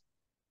Pulse,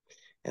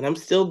 and I'm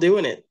still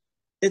doing it.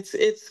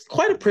 It's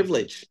quite a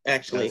privilege,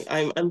 actually.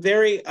 Yes. I'm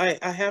very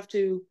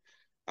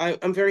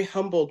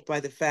humbled by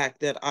the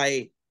fact that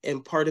I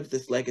am part of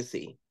this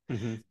legacy.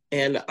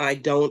 And I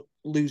don't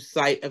lose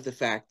sight of the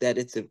fact that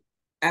it's an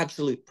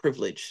absolute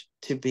privilege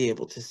to be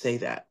able to say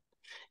that.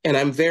 And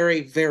I'm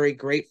very, very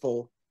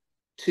grateful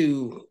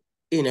to,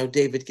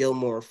 David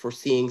Gilmour for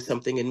seeing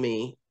something in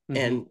me,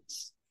 and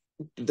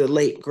the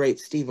late, great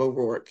Steve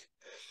O'Rourke.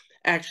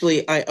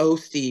 Actually, I owe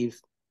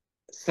Steve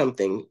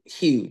something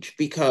huge,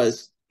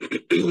 because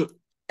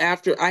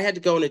after I had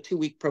to go on a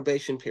 2-week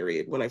probation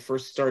period when I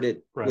first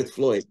started with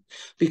Floyd,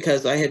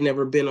 because I had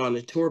never been on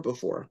a tour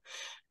before,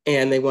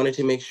 and they wanted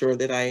to make sure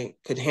that I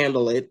could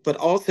handle it. But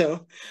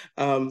also,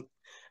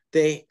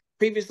 they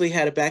previously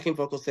had a backing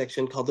vocal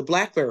section called the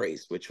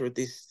Blackberries, which were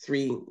these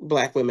 3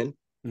 Black women.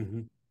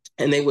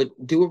 And they would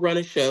do a run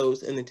of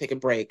shows and then take a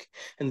break,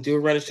 and do a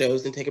run of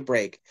shows and take a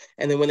break.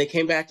 And then when they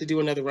came back to do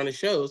another run of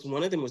shows,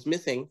 one of them was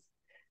missing.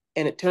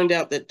 And it turned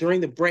out that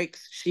during the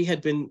breaks, she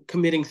had been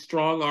committing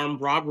strong-arm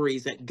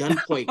robberies at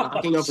gunpoint,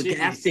 knocking over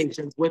gas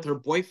stations with her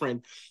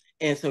boyfriend.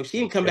 And so she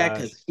didn't come back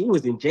because he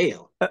was in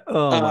jail.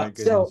 My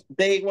goodness. So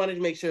they wanted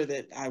to make sure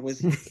that I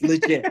was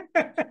legit.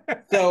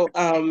 So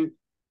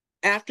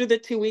after the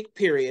 2-week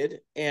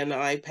period, and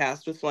I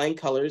passed with flying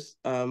colors,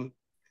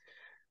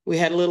 we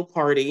had a little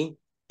party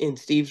in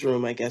Steve's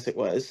room, I guess it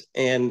was.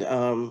 And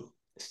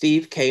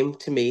Steve came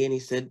to me and he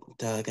said,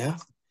 "Durga,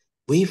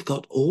 we've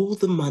got all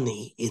the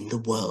money in the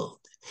world.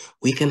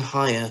 We can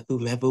hire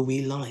whomever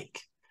we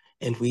like.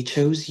 And we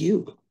chose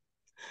you."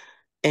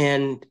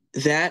 And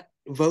that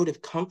vote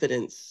of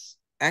confidence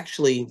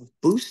actually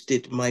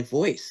boosted my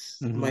voice.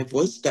 My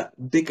voice got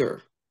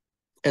bigger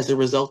as a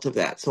result of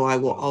that. So I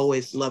will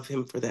always love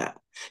him for that.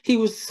 He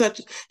was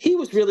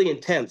really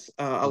intense.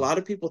 A lot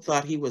of people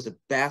thought he was a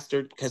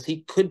bastard, because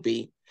he could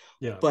be.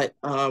 Yeah. But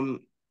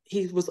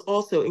he was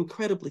also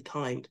incredibly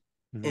kind.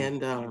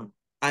 And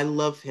I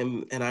love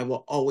him, and I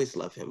will always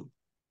love him.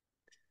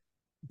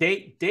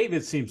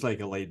 David seems like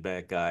a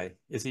laid-back guy.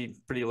 Is he a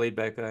pretty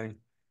laid-back guy?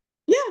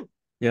 Yeah.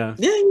 Yeah.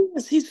 Yeah, he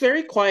is. He's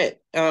very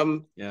quiet.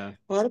 Yeah. A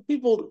lot of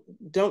people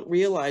don't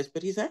realize,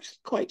 but he's actually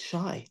quite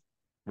shy.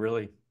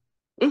 Really?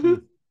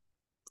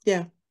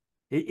 Yeah.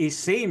 He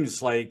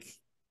seems like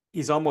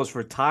he's almost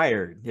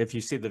retired if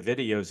you see the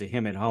videos of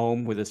him at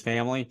home with his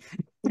family.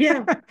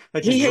 Yeah.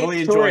 Like He he's really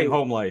hates enjoying touring.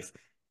 home life.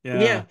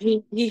 Yeah,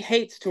 Yeah. he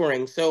hates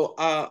touring. So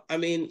I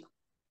mean,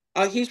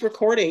 he's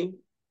recording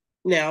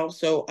now,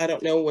 so I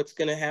don't know what's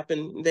gonna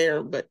happen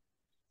there, but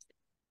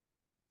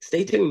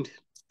stay tuned.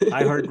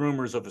 I heard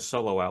rumors of a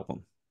solo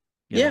album,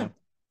 you Yeah. know.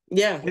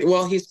 Yeah.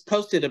 Well, he's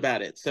posted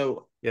about it.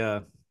 So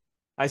Yeah.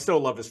 I still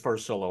love his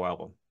first solo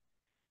album.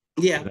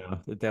 You yeah. know,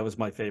 that was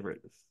my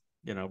favorite.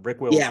 You know, Rick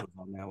Wills Yeah. was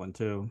on that one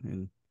too.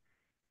 And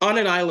On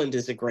an Island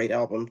is a great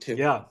album too.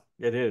 yeah,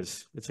 it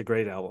is. It's a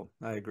great album.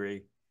 I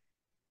agree.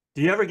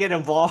 Do you ever get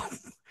involved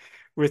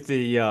with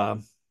the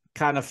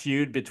kind of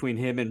feud between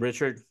him and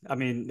Richard? I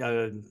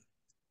mean,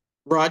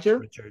 Roger?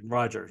 Richard,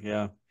 Roger.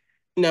 Yeah.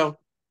 No,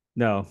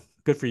 No,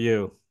 good for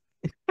you.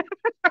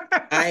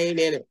 I ain't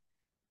in it.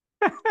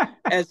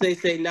 As they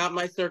say, not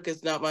my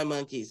circus, not my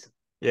monkeys.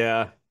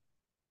 Yeah.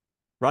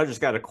 Roger's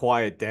got to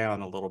quiet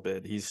down a little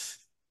bit. He's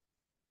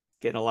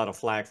getting a lot of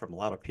flack from a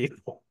lot of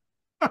people.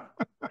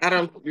 I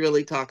don't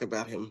really talk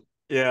about him.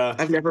 Yeah.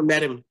 I've never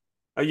met him.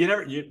 Oh, you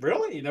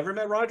really? You never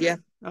met Yeah.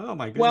 Roger? Oh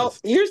my Well,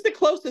 goodness. here's the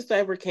closest I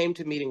ever came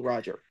to meeting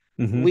Roger.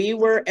 Hmm. We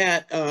were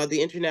at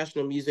the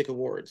International Music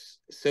Awards.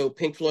 So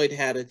Pink Floyd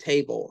had a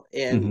table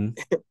and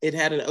Hmm. it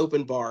had an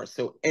open bar.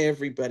 So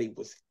everybody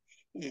was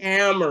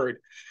hammered.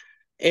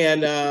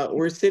 And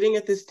we're sitting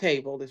at this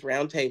table, this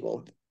round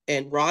table,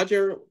 and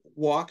Roger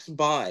walks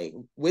by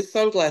with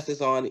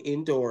sunglasses on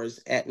indoors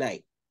at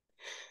night.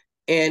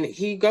 And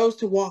he goes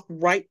to walk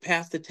right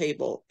past the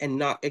table and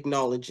not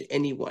acknowledge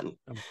anyone.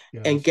 Oh,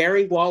 And gosh.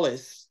 Gary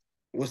Wallace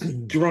was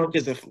drunk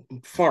as a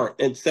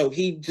fart. And so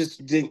he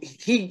just didn't,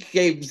 he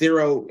gave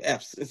 0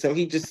 Fs. And so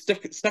he just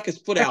stuck his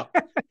foot out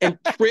and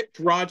tripped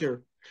Roger.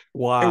 And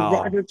Wow.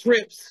 Roger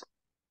trips.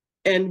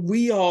 And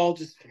we all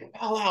just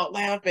fell out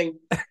laughing.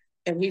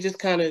 And he just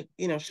kind of,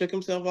 shook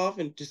himself off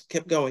and just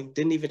kept going.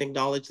 Didn't even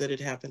acknowledge that it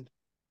happened.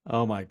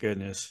 Oh my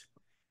goodness.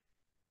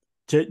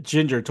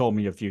 Ginger told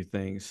me a few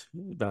things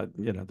about,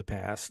 the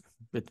past,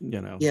 but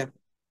Yeah.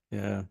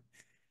 yeah.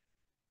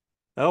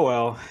 Oh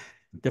well,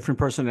 different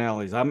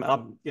personalities.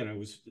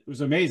 It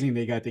was amazing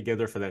they got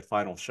together for that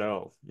final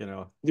show,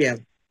 Yeah,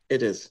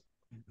 it is.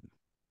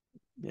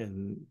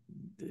 and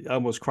I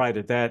almost cried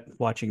at that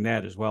watching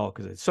that as well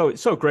because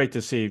it's so great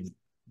to see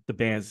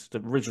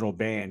the original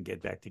band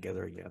get back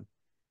together again.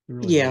 It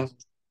really Yeah. is.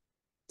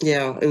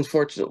 Yeah.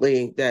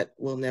 Unfortunately, that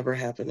will never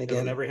happen It'll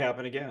again. never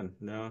happen again.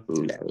 No.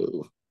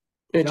 No.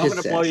 It's Now I'm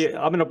just gonna blow sad. you.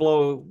 I'm gonna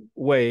blow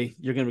away.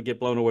 You're gonna get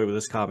blown away with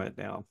this comment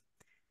now.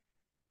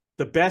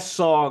 The best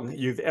song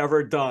you've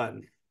ever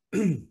done.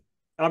 I'm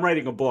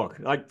writing a book.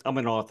 I'm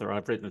an author.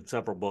 I've written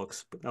several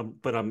books,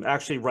 but I'm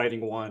actually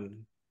writing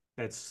one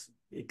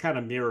it kind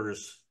of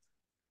mirrors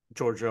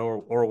George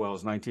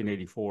Orwell's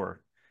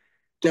 1984,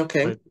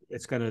 Okay. but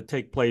it's going to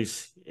take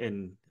place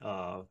in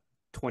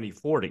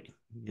 2040.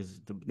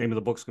 Is the name of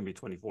the book's going to be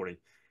 2040.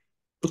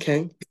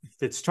 Okay.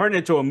 If it's turned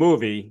into a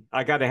movie,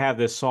 I got to have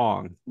this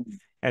song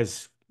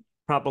as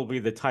probably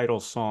the title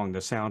song, the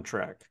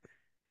soundtrack,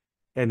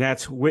 and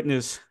that's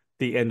 "Witness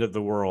the End of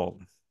the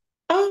World."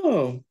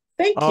 Oh,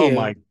 thank Oh you.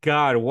 my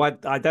God,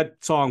 that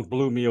song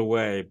blew me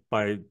away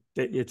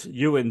it's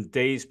you and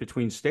Days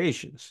Between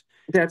Stations.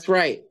 That's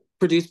right.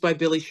 Produced by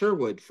Billy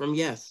Sherwood from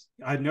Yes.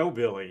 I know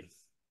Billy.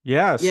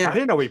 Yes, I Yeah.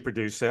 didn't know he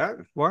produced that.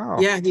 Wow.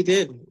 Yeah, he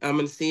did. I'm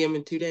going to see him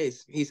in 2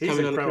 days. He's He's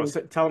coming on the incredible.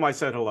 plane. Tell him I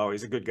said hello.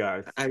 He's a good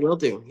guy. I will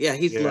do. Yeah,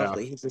 he's Yeah.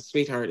 lovely. He's a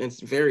sweetheart and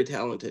very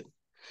talented.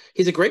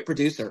 He's a great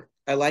producer.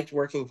 I liked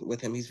working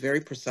with him. He's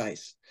very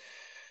precise.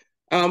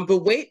 But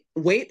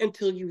wait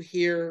until you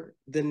hear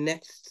the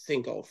next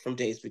single from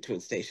Days Between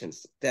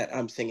Stations that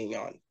I'm singing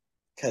on,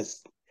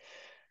 because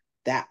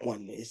that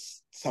one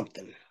is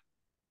something.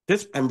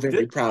 I'm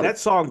very proud of. That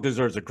song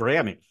deserves a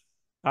Grammy.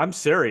 I'm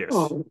serious.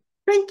 Oh,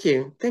 thank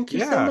you. Thank you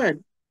so Yeah. much.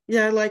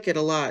 Yeah, I like it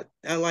a lot.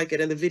 I like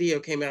it. And the video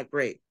came out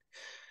great.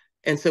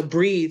 And so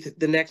Breathe,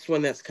 the next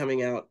one that's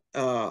coming out,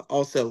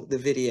 also the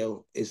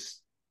video is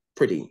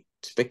pretty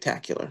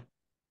spectacular.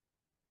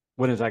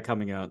 When is that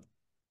coming out?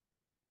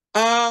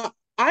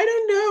 I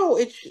don't know.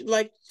 It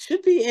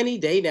should be any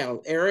day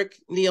now. Eric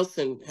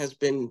Nielsen has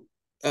been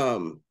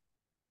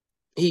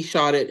he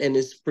shot it and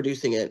is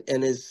producing it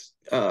and is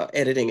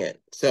editing it.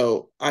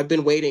 So I've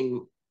been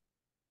waiting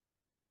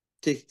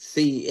to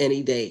see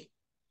any day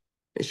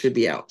it should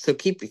be out. So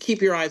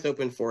keep your eyes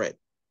open for it.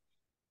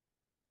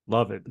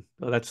 Love it.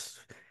 Well, that's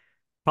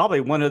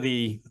probably one of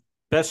the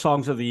best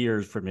songs of the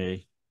years for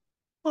me.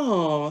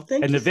 Oh,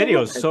 thank And you the so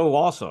video is much. so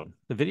awesome.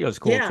 The video is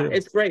cool Yeah, too.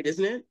 it's great,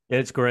 isn't it?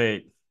 It's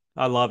great.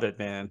 I love it,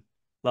 man.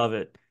 Love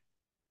it.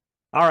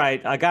 All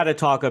right, I got to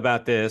talk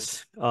about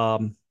this.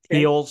 Okay.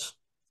 Heels.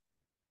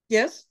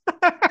 Yes.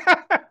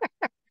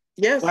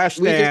 Yes.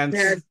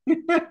 Flashdance.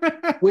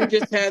 We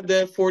just had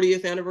the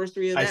 40th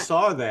anniversary of I that.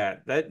 saw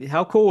that.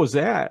 How cool was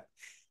that?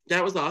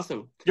 That was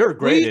awesome. You're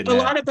great in A that.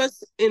 lot of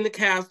us in the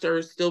cast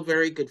are still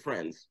very good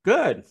friends.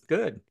 Good,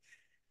 good.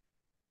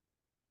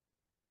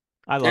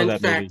 I love In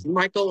that movie. fact,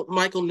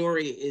 Michael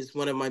Nouri is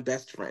one of my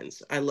best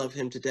friends. I love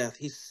him to death.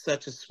 He's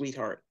such a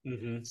sweetheart,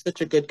 Hmm.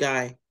 such a good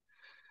guy.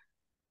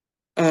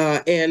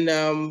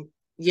 And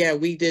yeah,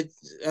 we did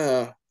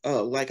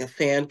like a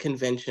fan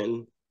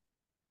convention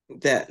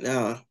that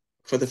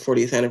for the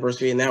 40th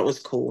anniversary, and that was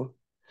cool.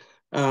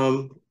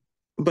 Um,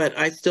 but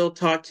I still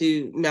talk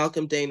to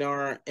Malcolm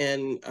Danar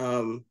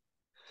and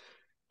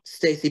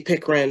Stacy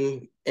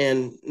Pickren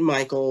and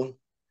Michael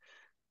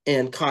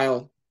and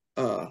Kyle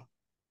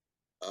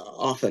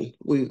often.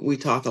 We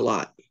talk a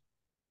lot.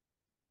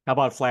 How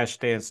about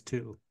Flashdance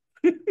 2?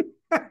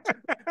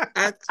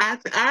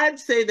 I'd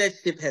say that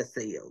ship has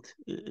sailed.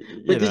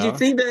 You But know. did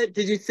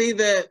you see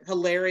the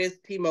hilarious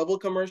T-Mobile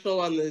commercial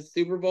on the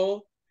Super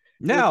Bowl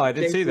No, with I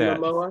didn't see Jason that.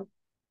 Momoa?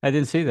 I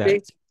didn't see that.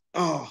 Big,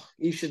 oh,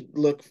 you should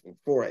look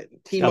for it. I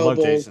love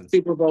T-Mobile Jason.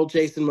 Super Bowl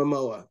Jason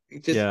Momoa.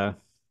 Yeah.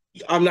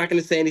 I'm not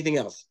going to say anything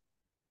else.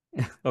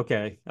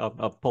 Okay. I'll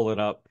pull it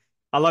up.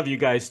 I love you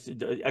guys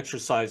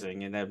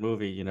exercising in that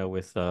movie,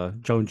 with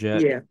Joan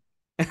Jett. Yeah,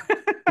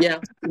 yeah,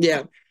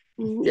 yeah,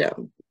 yeah.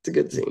 It's a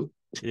good scene.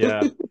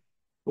 Yeah.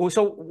 Well,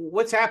 so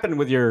what's happened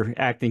with your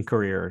acting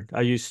career?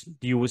 Do you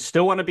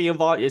still want to be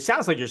involved? It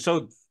sounds like you're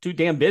so too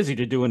damn busy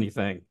to do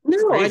anything.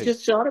 It's No, I crazy.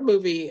 just shot a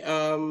movie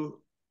a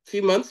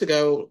few months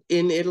ago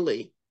in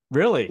Italy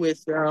Really?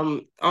 with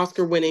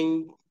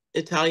Oscar-winning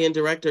Italian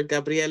director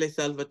Gabriele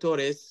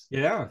Salvatore,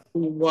 Yeah.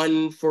 who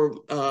won for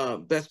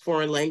Best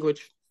Foreign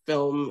Language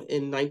Film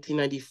in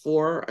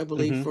 1994, I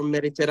believe, Hmm. for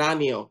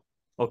Mediterraneo.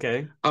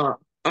 Okay. Uh,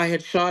 I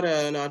had shot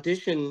an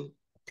audition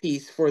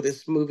piece for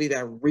this movie that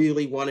I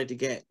really wanted to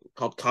get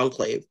called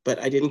Conclave, but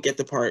I didn't get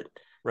the part.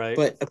 Right.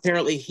 But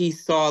apparently he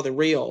saw the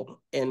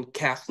reel and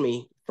cast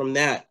me from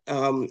that.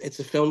 It's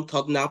a film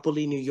called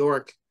Napoli, New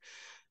York,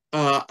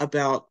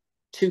 about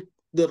two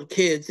little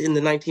kids in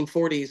the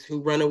 1940s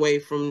who run away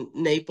from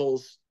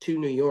Naples to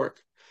New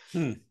York.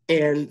 Hmm.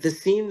 And the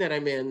scene that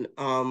I'm in,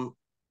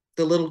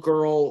 the little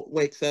girl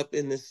wakes up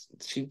in this,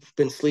 she's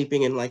been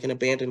sleeping in like an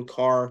abandoned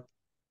car.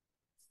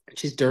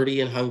 She's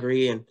dirty and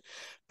hungry,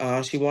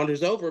 and she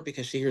wanders over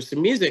because she hears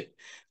some music.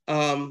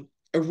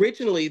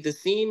 Originally, the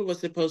scene was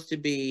supposed to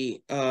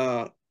be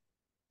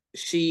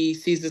she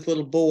sees this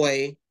little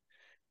boy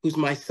who's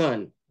my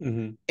son,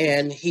 Hmm.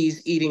 and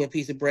he's eating a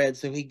piece of bread.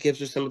 So he gives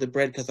her some of the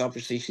bread because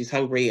obviously she's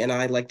hungry. And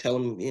I like tell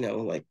him,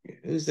 like,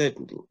 who's that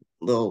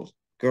little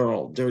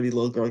girl, dirty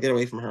little girl? Get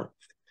away from her.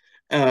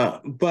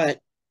 And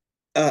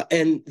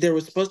there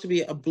was supposed to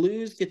be a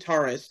blues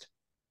guitarist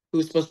who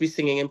was supposed to be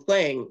singing and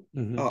playing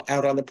Hmm.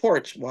 out on the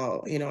porch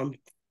while, I'm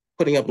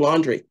putting up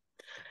laundry.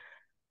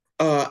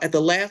 At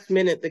the last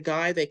minute, the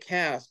guy they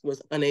cast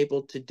was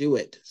unable to do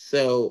it.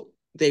 So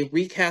they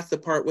recast the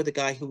part with a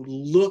guy who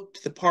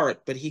looked the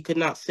part, but he could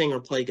not sing or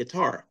play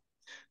guitar.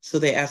 So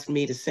they asked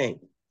me to sing.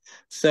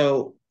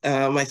 So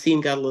my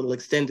scene got a little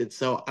extended.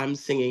 So I'm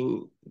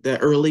singing the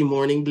early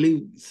morning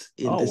blues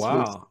in Oh, this movie.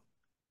 wow.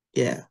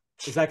 Yeah.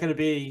 Is that going to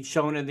be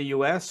shown in the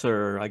US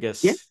or I Yeah.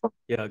 guess,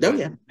 yeah, Oh,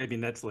 yeah. maybe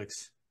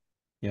Netflix?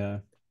 Yeah.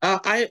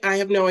 I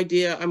have no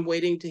idea. I'm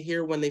waiting to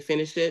hear when they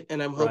finish it,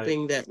 and I'm Right.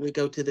 hoping that we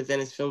go to the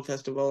Venice Film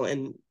Festival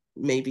and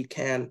maybe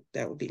Cannes.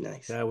 That would be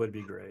nice. That would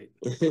be great.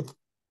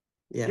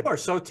 Yeah. You are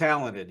so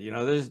talented.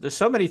 There's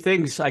so many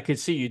things I could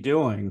see you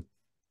doing.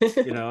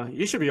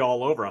 You should be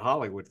all over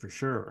Hollywood for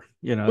sure.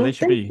 Well,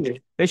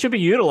 They should be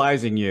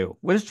utilizing you.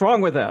 What is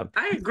wrong with them?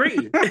 I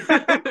agree.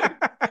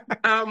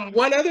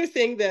 One other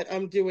thing that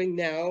I'm doing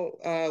now,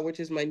 which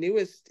is my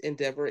newest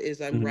endeavor,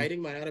 is I'm Mhm.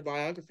 writing my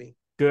autobiography.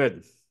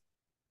 Good.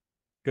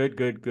 Good,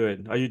 good,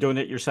 good. Are you doing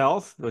it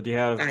yourself? Or do you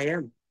have I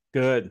am.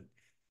 good?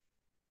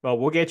 Well,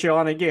 we'll get you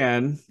on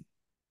again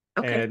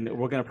Okay. and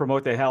we're going to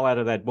promote the hell out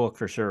of that book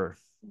for sure.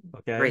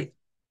 Okay. Great.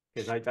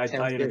 Because I Sounds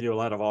good. interview a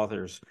lot of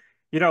authors.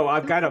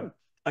 I've got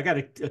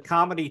a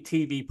comedy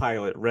TV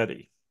pilot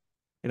ready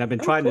and I've been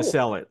Oh, trying to cool.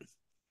 sell it.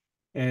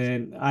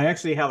 And I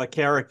actually have a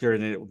character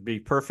and it would be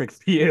perfect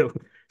for you.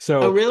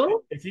 So Oh, really?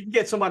 if you can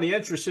get somebody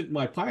interested in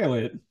my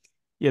pilot,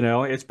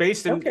 it's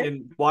based Okay.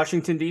 in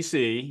Washington,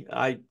 D.C.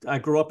 I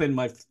grew up in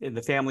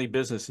the family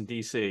business in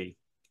D.C.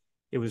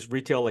 It was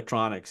retail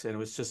electronics, and it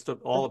was just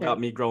all Okay. about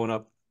me growing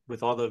up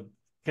with all the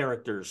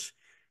characters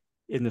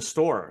in the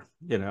store,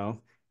 and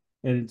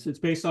it's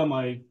based on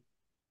my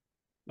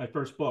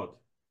first book.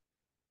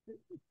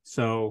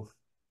 So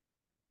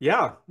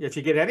yeah, if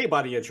you get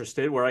anybody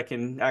interested where I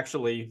can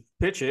actually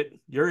pitch it,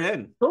 you're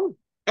in. Cool.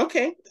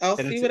 Okay. I'll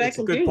And see what I it's a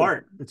can good do.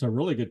 part. It's a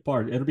really good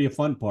part. It'll be a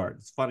fun part.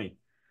 It's funny.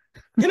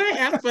 Can I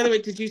ask, by the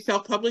way, did you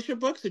self-publish your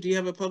books or do you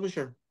have a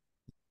publisher?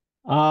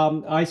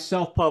 I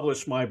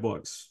self-publish my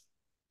books,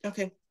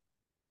 Okay.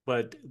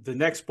 but the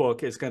next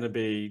book is going to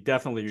be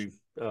definitely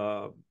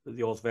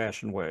the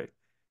old-fashioned way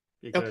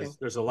because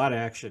there's a lot of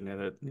action in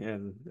it,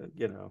 and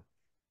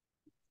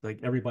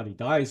like everybody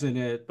dies in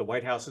it. The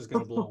White House is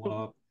going to blow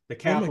up. The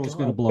Capitol is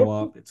going to blow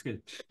up. It's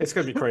good. It's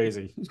going to be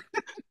crazy.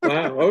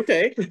 Wow.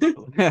 Okay.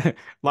 A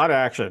lot of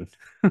action.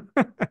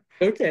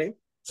 Okay.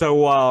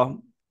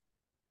 So,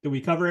 do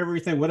we cover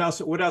everything? What else?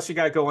 What else you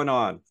got going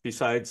on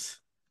besides?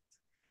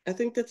 I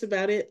think that's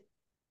about it.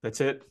 That's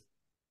it.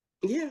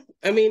 Yeah.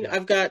 I mean, Yeah.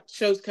 I've got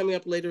shows coming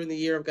up later in the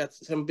year. I've got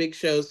some big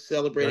shows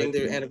celebrating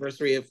Right. the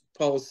anniversary of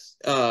Paul's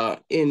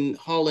in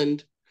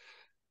Holland,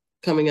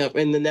 coming up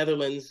in the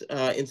Netherlands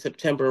in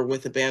September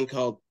with a band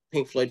called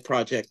Pink Floyd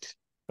Project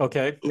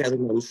Okay.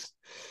 Netherlands.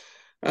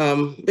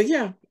 But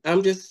yeah,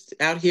 I'm just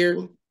out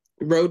here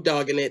road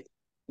dogging it,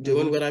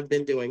 doing Mm-hmm. what I've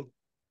been doing.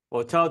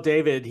 Well, tell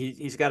David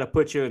he's got to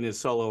put you in his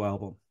solo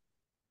album.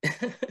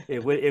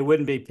 It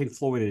wouldn't be Pink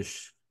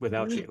Floydish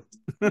without you.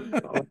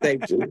 Oh,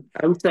 thank you.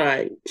 I'm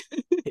trying.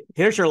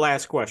 Here's your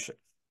last question.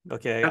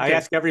 Okay. I Okay.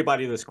 ask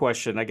everybody this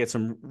question. I get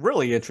some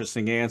really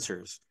interesting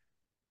answers.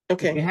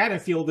 If you Okay. had a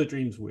Field of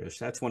Dreams wish,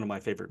 that's one of my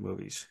favorite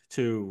movies,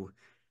 to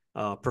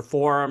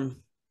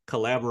perform,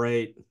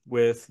 collaborate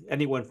with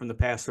anyone from the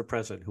past or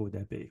present, who would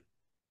that be?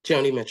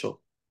 Joni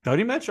Mitchell.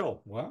 Joni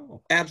Mitchell.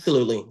 Wow.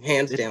 Absolutely.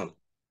 Hands down.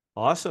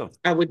 Awesome.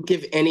 I would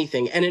give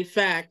anything. And in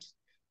fact,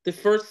 the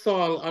first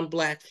song on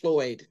Black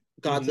Floyd,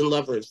 Gods Mm-hmm. and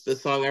Lovers, the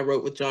song I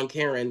wrote with John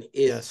Caron,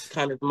 is Yes.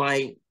 kind of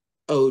my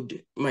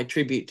ode, my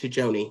tribute to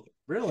Joni.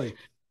 Really?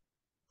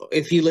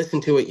 If you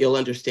listen to it, you'll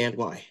understand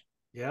why.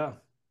 Yeah.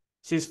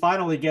 She's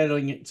finally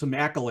getting some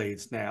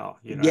accolades now,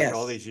 after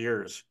all Yes. these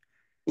years.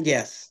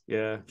 Yes.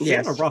 Yeah. She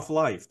had a Yes. rough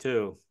life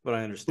too, but I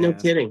No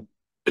understand. kidding.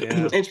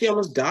 Yeah. And she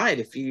almost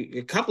died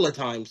a couple of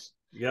times.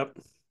 Yep.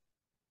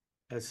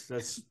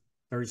 That's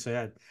very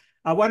sad.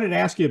 I wanted to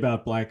ask you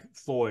about Black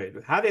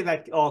Floyd. How did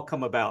that all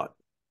come about?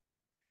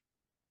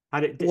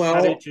 Well,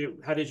 how did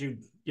you,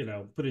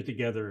 put it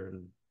together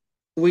and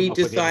come we up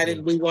with the idea?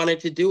 decided we wanted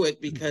to do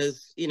it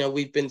because,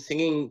 we've been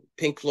singing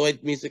Pink Floyd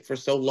music for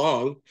so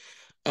long.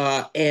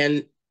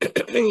 And,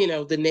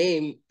 the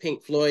name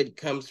Pink Floyd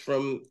comes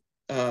from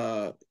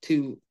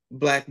two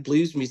Black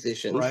blues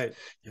musicians. Right.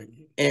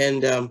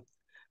 And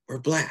we're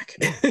Black.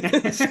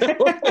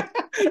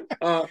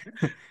 So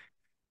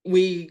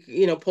we,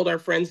 pulled our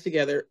friends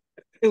together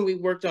and we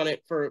worked on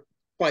it for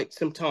quite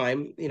some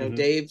time. Mm-hmm.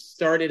 Dave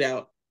started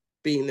out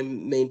being the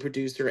main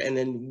producer, and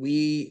then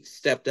we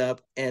stepped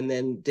up, and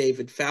then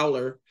David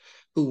Fowler,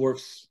 who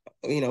works,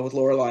 with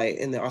Lorelei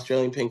in the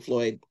Australian Pink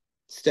Floyd,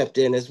 stepped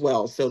in as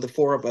well. So the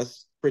four of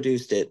us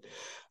produced it.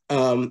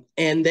 And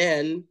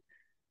then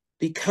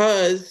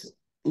because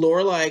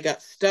Lorelei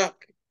got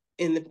stuck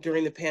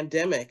during the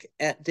pandemic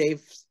at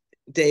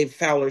Dave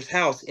Fowler's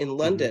house in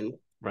London, mm-hmm.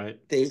 Right,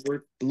 they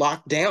were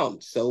locked down,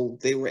 so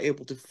they were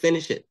able to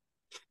finish it.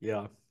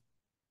 Yeah.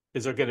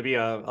 Is there going to be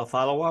a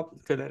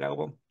follow-up to that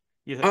album,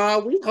 you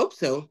think? We hope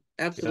so.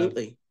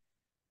 Absolutely. Yeah.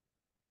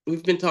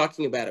 We've been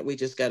talking about it. We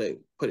just got to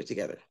put it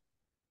together.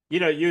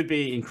 You'd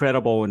be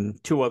incredible in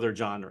two other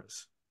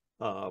genres,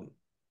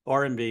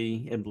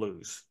 R&B and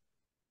blues.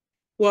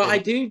 Well, I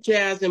do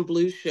jazz and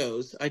blues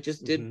shows. I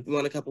just did mm-hmm.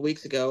 one a couple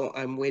weeks ago.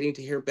 I'm waiting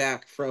to hear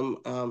back from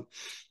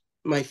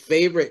my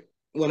favorite.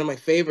 One of my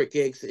favorite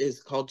gigs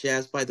is called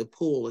Jazz by the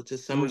Pool. It's a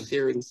summer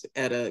series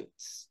at a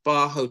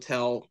spa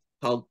hotel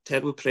called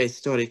Terme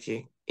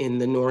Preistoriche in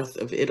the north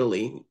of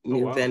Italy,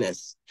 near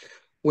Venice,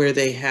 where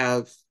they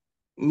have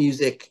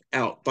music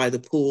out by the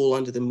pool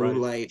under the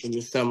moonlight in the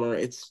summer.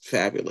 It's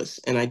fabulous.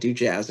 And I do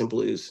jazz and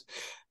blues.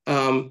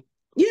 Yeah,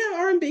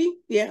 R&B.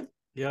 Yeah.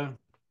 Yeah.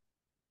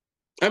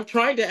 I'm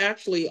trying to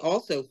actually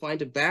also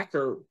find a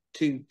backer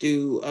to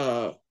do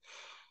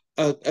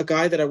a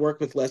guy that I work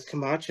with, Les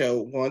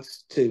Camacho,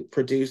 wants to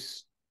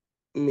produce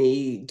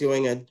me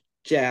doing a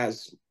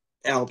jazz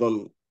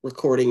album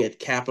recording at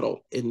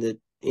Capitol in the,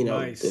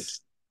 the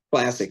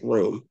classic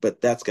room,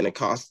 but that's going to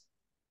cost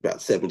about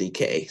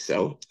 $70K.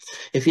 So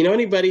if you know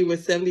anybody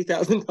with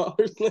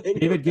 $70,000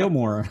 David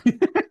Gilmour.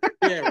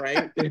 Yeah,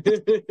 right.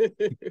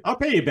 I'll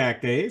pay you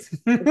back, Dave.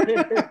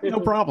 No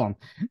problem.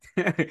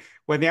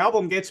 When the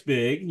album gets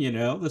big,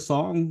 the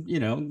song,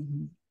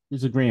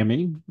 there's a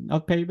Grammy, I'll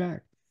pay you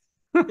back.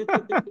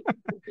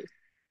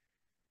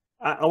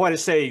 I want to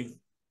say,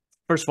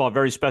 first of all,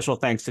 very special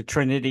thanks to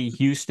Trinity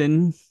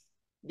Houston.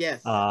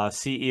 Yes.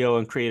 CEO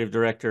and creative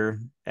director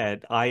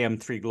at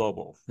IM3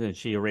 Global. And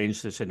she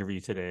arranged this interview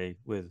today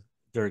with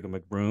Durga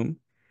McBroom.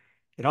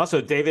 And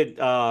also David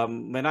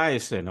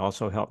Maniason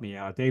also helped me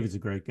out. David's a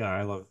great guy.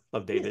 I love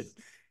David. Yes.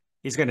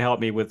 He's going to help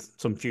me with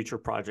some future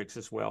projects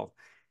as well.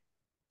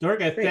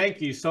 Durga,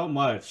 thank you so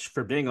much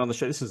for being on the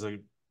show. This is a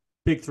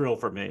big thrill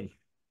for me.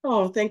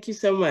 Oh, thank you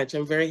so much.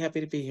 I'm very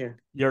happy to be here.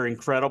 You're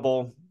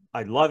incredible.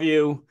 I love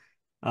you.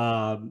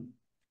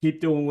 Keep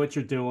doing what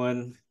you're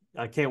doing.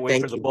 I can't wait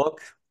for the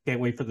book. Can't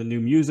wait for the new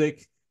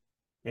music.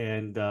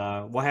 And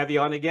we'll have you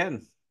on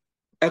again.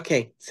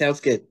 Okay, sounds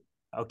good.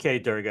 Okay,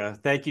 Durga.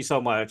 Thank you so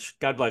much.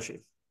 God bless you.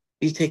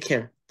 You take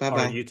care. Bye-bye.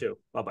 All right, you too.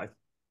 Bye-bye.